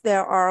trails.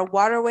 There are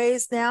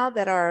waterways now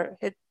that are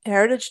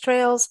heritage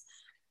trails.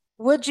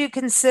 Would you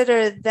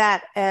consider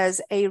that as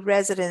a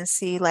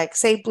residency, like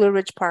say Blue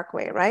Ridge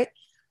Parkway, right?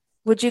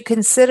 Would you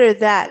consider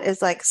that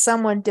as like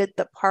someone did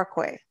the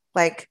parkway?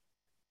 Like,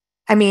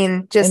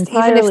 just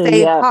entirely, even if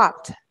they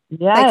hopped,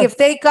 like if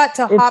they got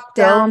to hop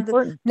down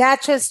the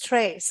Natchez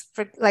Trace,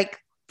 for like,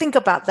 think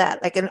about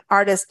that, like an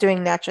artist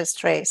doing Natchez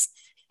Trace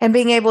and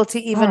being able to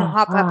even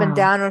hop up and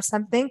down or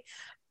something.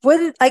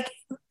 Wouldn't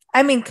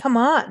come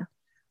on.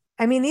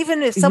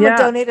 Even if someone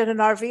donated an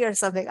RV or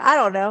something, I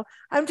don't know.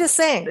 I'm just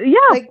saying.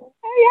 Yeah.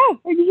 Yeah,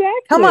 exactly.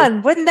 Come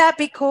on. Wouldn't that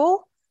be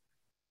cool?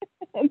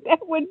 That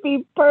would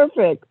be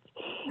perfect.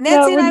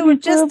 Nancy and I were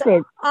just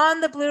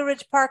on the Blue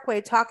Ridge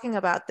Parkway talking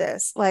about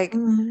this. Like,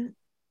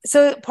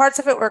 so parts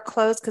of it were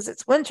closed because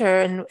it's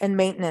winter and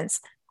maintenance.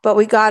 but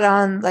we got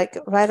on like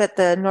right at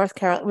the North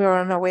Carolina. We were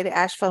on our way to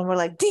Asheville, and we're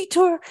like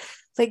detour,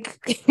 like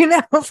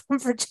from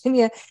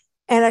Virginia.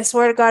 And I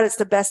swear to God, it's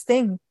the best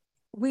thing.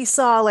 We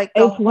saw like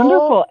the It's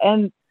wonderful,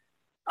 and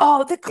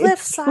the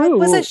cliffside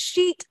was a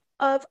sheet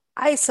of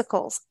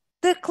icicles.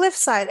 The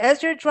cliffside,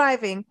 as you're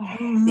driving,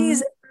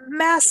 these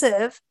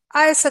massive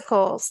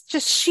icicles,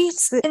 just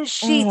sheets and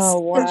sheets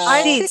and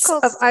sheets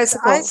of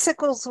icicles.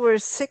 Icicles were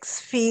 6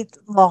 feet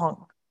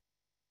long.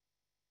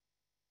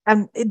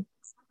 You're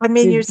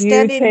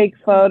standing. Did you take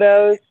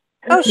photos?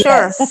 Oh, sure.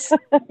 Yes.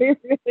 I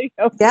really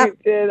hope you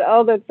did.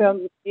 Oh, that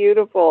sounds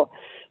beautiful.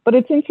 But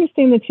it's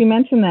interesting that you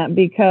mentioned that,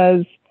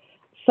 because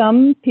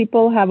some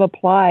people have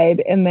applied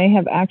and they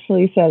have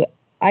actually said,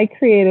 I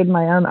created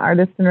my own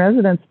artist in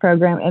residence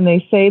program, and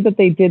they say that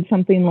they did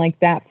something like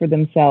that for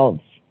themselves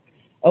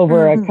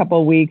over a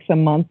couple weeks, a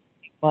month,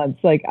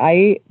 months. Like,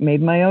 I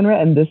made my own,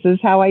 and this is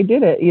how I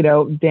did it,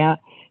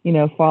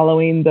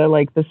 following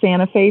the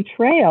Santa Fe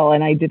Trail,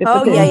 and I did it.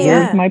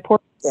 Here's my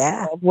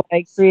portfolio of what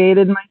I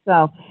created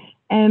myself.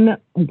 And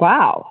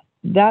wow,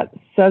 that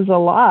says a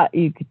lot.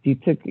 You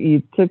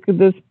took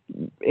this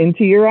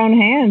into your own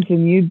hands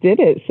and you did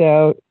it.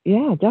 So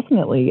yeah,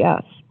 definitely.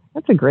 Yes.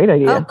 That's a great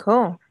idea. Oh,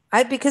 cool.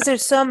 Because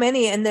there's so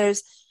many, and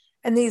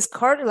these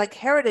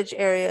heritage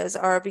areas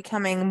are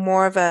becoming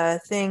more of a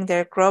thing.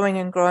 They're growing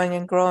and growing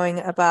and growing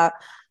about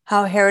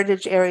how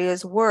heritage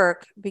areas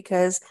work,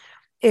 because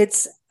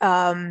it's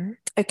a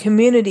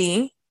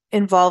community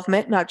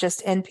involvement, not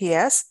just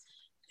NPS,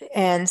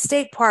 and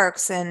state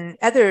parks and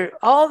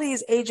all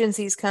these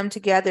agencies come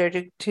together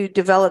to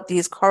develop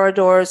these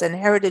corridors and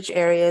heritage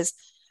areas.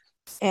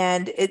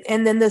 And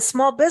then the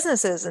small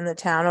businesses in the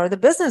town, or the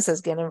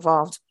businesses, get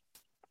involved.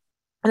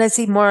 And I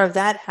see more of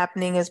that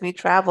happening as we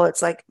travel.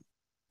 It's like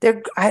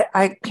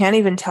I can't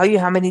even tell you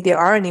how many there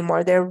are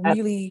anymore. They're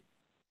really,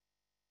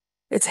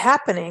 it's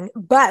happening,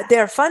 but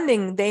their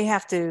funding, they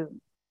have to,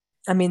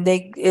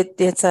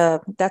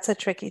 that's a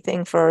tricky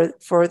thing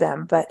for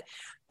them, but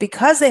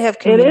because they have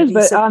community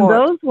support. On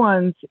those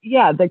ones,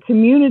 the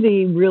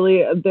community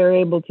really, they're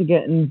able to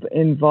get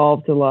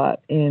involved a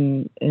lot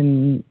in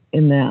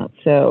that.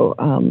 So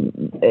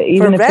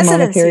even if the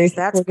monetary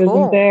support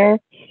isn't there,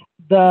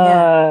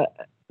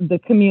 the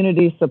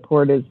community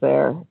support is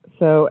there.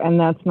 So, and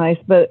that's nice.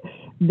 But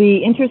the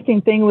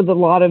interesting thing with a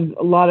lot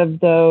of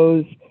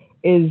those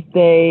is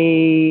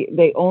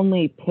they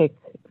only pick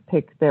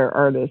their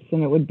artists,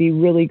 and it would be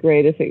really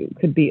great if it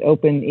could be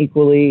open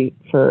equally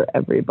for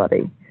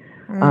everybody.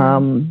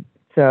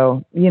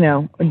 So,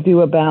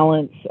 do a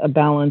balance of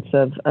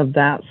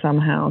that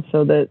somehow,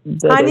 so that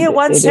Tanya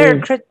wants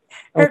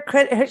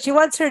she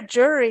wants her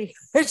jury.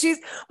 Because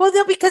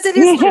it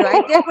is true.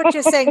 I get what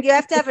you're saying. You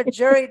have to have a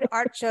juried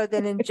art show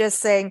than in just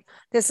saying,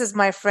 this is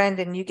my friend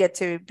and you get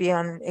to be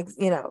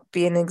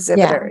be an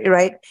exhibitor,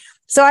 right?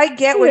 So I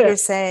get what you're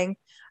saying.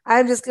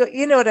 I'm just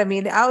you know what I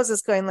mean? I was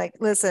just going like,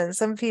 listen,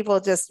 some people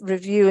just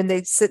review and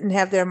they sit and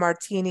have their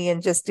martini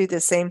and just do the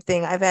same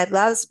thing. I've had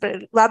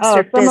lobster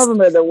some of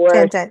them are the worst.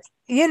 10 times.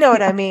 You know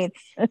what I mean?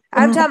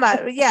 I'm talking about,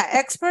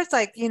 experts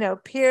like,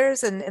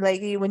 peers, and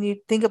like when you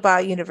think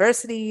about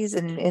universities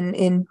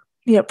and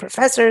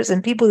professors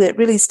and people that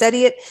really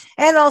study it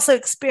and also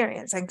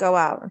experience and go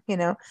out,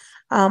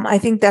 I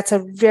think that's a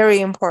very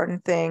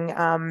important thing.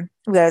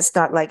 That's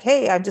not like,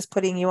 hey, I'm just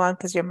putting you on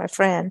because you're my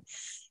friend.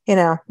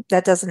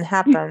 That doesn't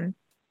happen.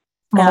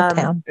 Small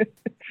town.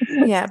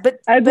 But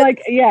that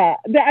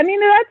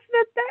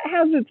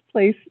has its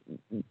place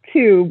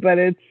too, but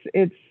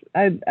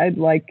I'd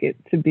like it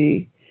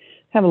to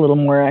have a little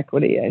more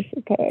equity, I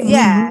suppose.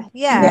 Yeah.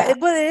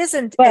 Well, it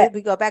isn't.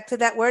 We go back to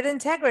that word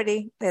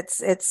integrity.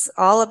 It's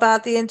all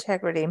about the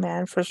integrity,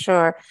 man, for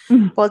sure.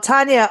 Well,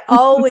 Tanya,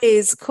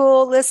 always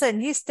cool.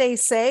 Listen, you stay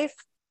safe.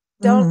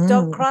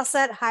 Don't cross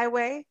that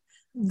highway.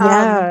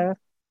 Yeah.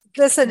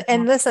 Listen,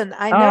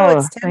 I know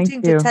it's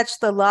tempting to touch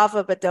the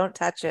lava, but don't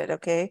touch it,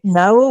 okay?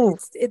 No.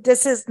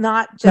 This is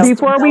not just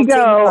before we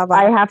go,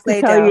 I have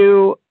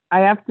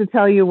to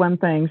tell you one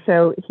thing.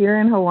 So here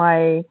in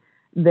Hawaii,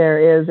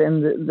 there is,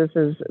 and this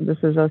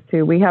is us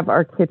too. We have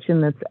our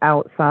kitchen that's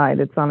outside.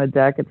 It's on a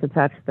deck. It's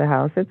attached to the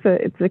house.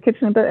 It's a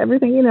kitchen, but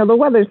everything, the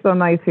weather's so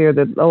nice here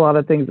that a lot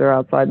of things are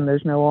outside and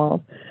there's no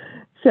walls.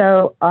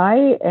 So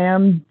I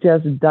am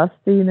just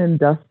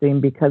dusting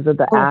because of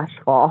the ash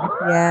fall.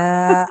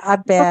 Yeah, I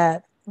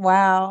bet.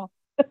 Wow.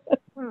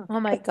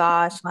 Oh my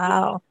gosh.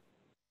 Wow.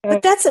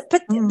 But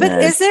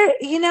is there,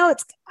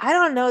 I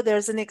don't know,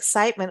 there's an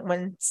excitement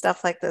when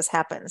stuff like this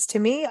happens. To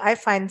me, I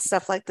find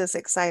stuff like this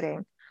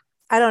exciting.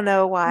 I don't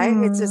know why.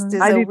 It's just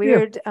a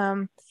weird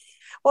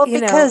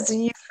because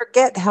you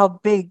forget how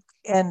big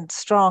and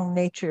strong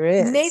nature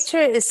is. Nature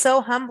is so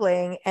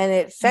humbling, and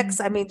it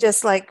affects,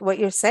 just like what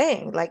you're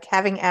saying, like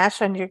having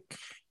ash on your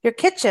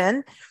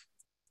kitchen.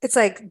 It's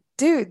like,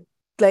 dude,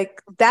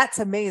 like that's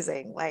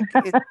amazing. Like,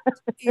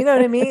 you know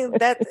what I mean?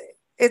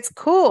 It's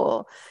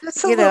cool.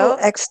 It's a little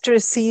extra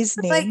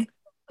seasoning. Like,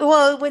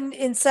 well, when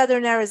in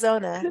Southern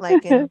Arizona,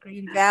 like in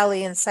Green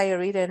Valley and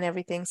Sayurita and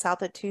everything,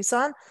 south of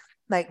Tucson,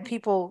 like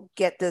people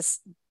get this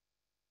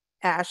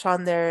ash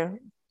on their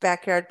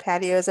backyard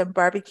patios and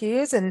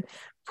barbecues and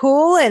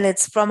pool, and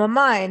it's from a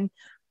mine.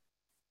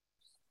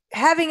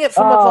 Having it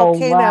from a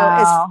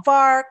volcano is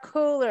far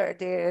cooler,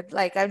 dude.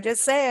 Like, I'm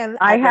just saying,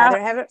 I'd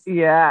rather have it.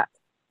 Yeah.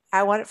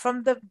 I want it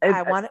from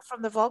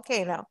the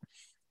volcano.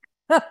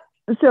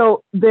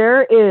 So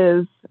there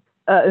is,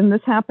 and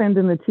this happened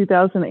in the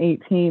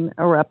 2018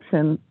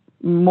 eruption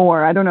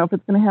more. I don't know if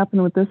it's going to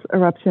happen with this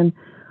eruption,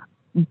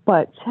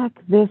 but check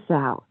this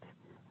out.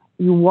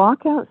 You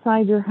walk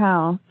outside your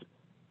house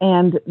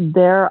and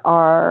there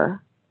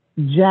are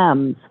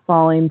gems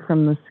falling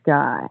from the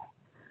sky.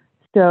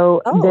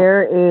 So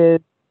there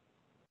is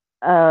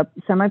a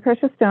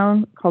semi-precious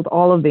stone called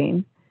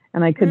olivine,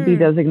 and I could be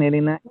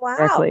designating that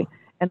correctly.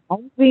 And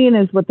olivine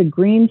is what the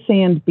green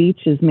sand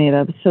beach is made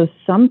of. So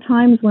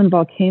sometimes when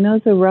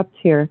volcanoes erupt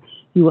here,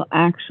 you will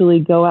actually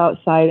go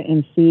outside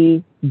and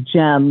see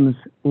gems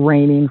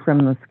raining from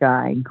the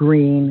sky,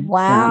 green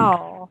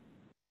gems.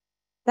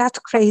 That's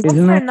crazy.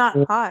 Those are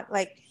not hot.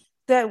 Like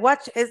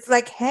it's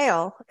like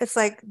hail. It's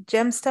like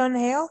gemstone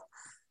hail.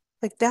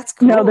 Like, that's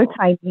cool. No, they're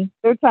tiny.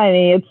 They're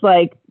tiny. It's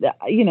like,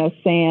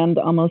 sand,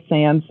 almost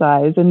sand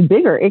size, and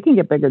bigger. It can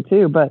get bigger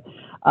too. But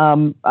I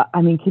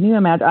mean, can you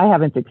imagine? I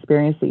haven't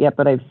experienced it yet,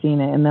 but I've seen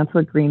it, and that's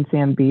what green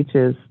sand beach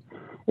is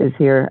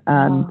here.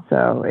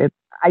 So it's.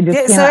 I just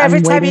can't. So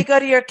every time you go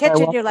to your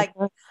kitchen, you're like,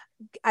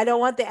 I don't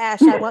want the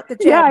ash. I want the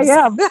gems.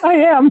 Yeah, I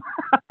am.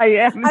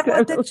 I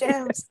want the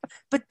gems.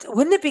 But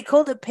wouldn't it be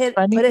cool to put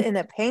it in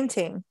a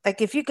painting?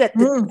 Like, if you get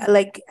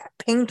like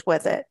paint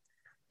with it.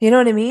 You know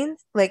what I mean?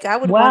 Like, I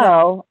would want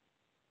to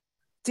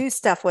do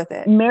stuff with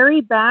it.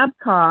 Mary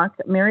Babcock.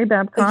 Yeah, Mary,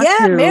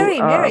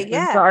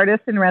 the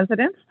artist in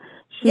residence.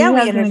 We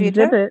interviewed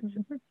her.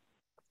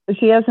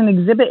 She has an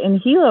exhibit in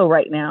Hilo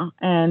right now,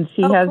 and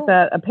she has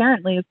that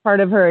apparently as part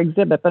of her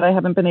exhibit, but I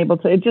haven't been able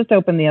to. It just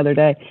opened the other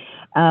day.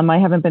 I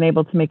haven't been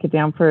able to make it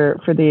down for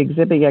the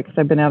exhibit yet because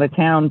I've been out of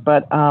town,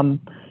 but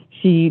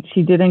she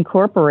did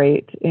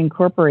incorporate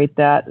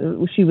that.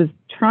 She was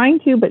trying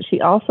to, but she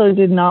also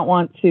did not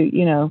want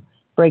to,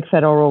 break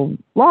federal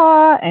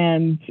law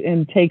and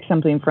take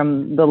something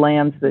from the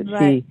lands that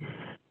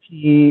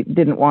she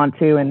didn't want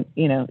to, and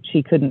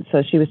she couldn't.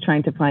 So she was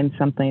trying to find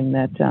something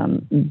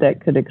that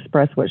could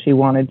express what she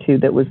wanted to,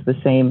 that was the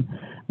same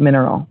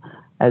mineral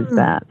as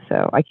that.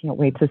 So I can't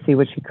wait to see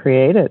what she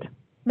created.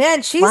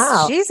 Man,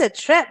 she's a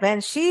trip, man.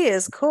 She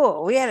is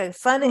cool. We had a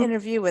fun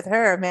interview with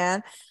her,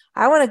 man.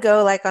 I want to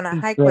go like on a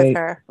hike with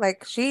her.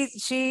 Like, you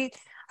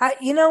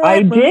know what?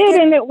 I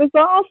did, and it was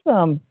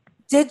awesome.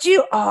 Did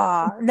you?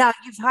 Oh, now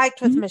you've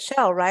hiked with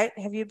Michelle, right?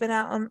 Have you been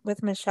out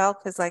with Michelle?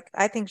 Because, like,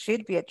 I think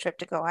she'd be a trip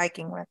to go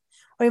hiking with.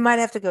 Or you might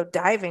have to go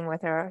diving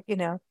with her.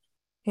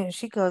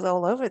 She goes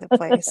all over the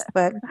place.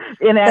 But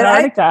in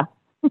Antarctica.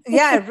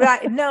 Yeah,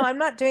 right. No, I'm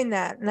not doing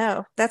that.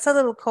 No, that's a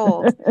little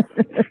cold.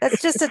 That's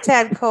just a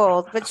tad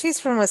cold. But she's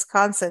from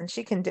Wisconsin.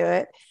 She can do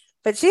it.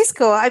 But she's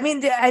cool. I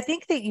mean, I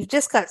think that you've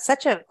just got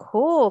such a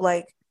cool,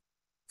 like,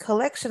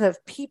 collection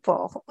of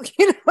people.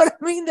 You know what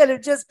I mean? That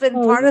have just been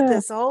part of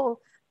this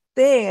whole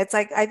thing. It's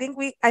like, I think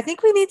we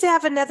need to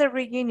have another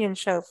reunion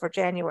show for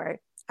January.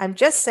 I'm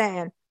just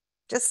saying,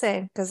 because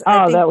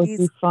I think that would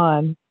be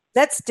fun.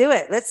 Let's do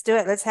it. Let's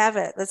have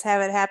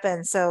it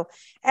happen. So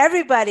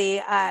everybody,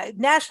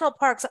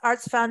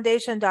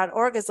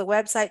 nationalparksartsfoundation.org is the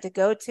website to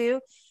go to.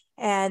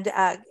 And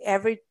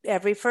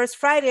every first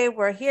Friday,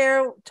 we're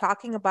here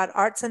talking about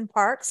arts and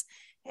parks.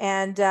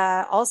 And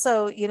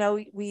also,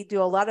 we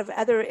do a lot of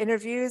other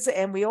interviews,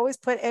 and we always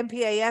put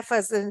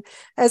NPAF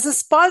as a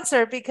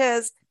sponsor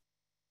because,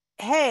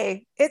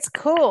 hey, it's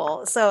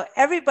cool. So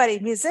everybody,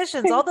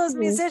 musicians, all those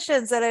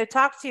musicians that I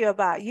talked to you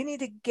about, you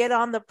need to get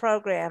on the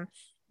program,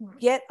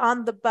 get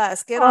on the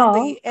bus, get on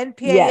the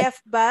NPAF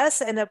bus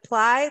and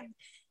apply.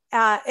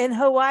 In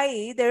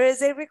Hawaii, there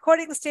is a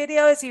recording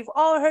studio, as you've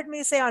all heard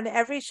me say on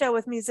every show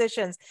with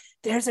musicians.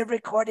 There's a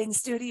recording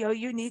studio.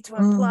 You need to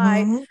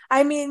apply.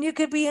 I mean, you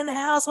could be in a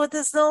house with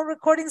this little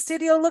recording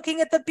studio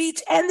looking at the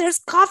beach, and there's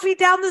coffee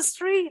down the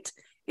street.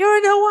 You're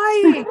in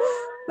Hawaii.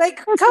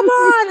 Like, come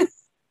on.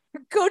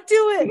 Go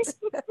do it.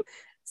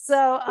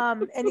 So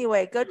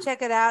anyway, go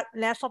check it out.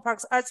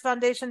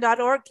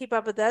 nationalparksartsfoundation.org. Keep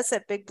up with us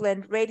at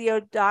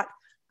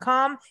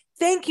bigblendradio.com.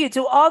 Thank you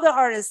to all the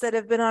artists that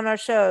have been on our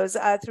shows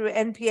through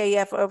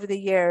NPAF over the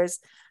years.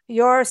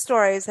 Your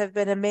stories have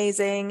been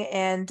amazing,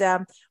 and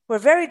we're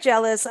very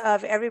jealous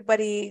of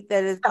everybody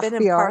that has been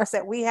in parks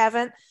that we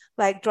haven't,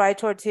 like Dry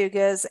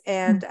Tortugas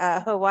and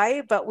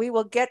Hawaii, but we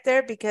will get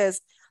there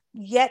because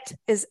yet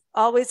is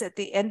always at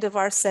the end of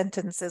our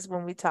sentences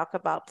when we talk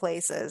about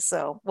places.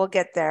 So we'll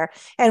get there.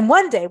 And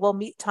one day we'll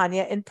meet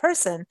Tanya in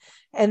person.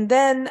 And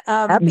then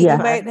we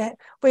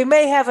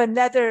may have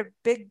another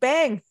big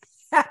bang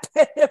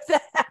happen if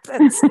that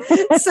happens.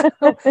 So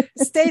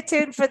stay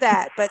tuned for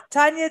that. But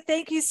Tanya,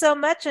 thank you so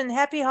much, and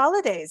happy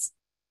holidays.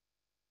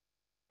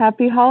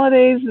 Happy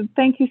holidays.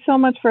 Thank you so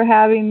much for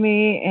having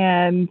me.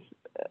 And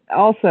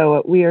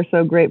also, we are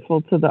so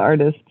grateful to the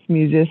artists,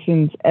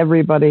 musicians,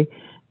 everybody.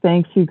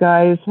 Thanks, you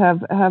guys.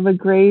 Have a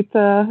great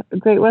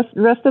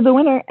rest of the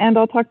winter, and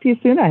I'll talk to you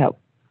soon, I hope.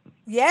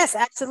 Yes,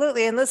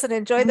 absolutely. And listen,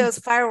 enjoy those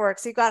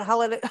fireworks. You got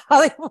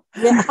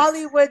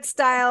Hollywood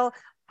style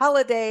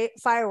holiday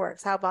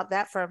fireworks. How about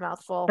that for a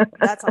mouthful?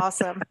 That's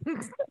awesome.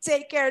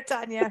 Take care,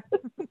 Tanya.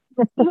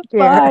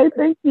 Bye.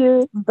 Thank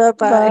you.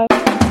 Bye-bye.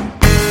 Bye.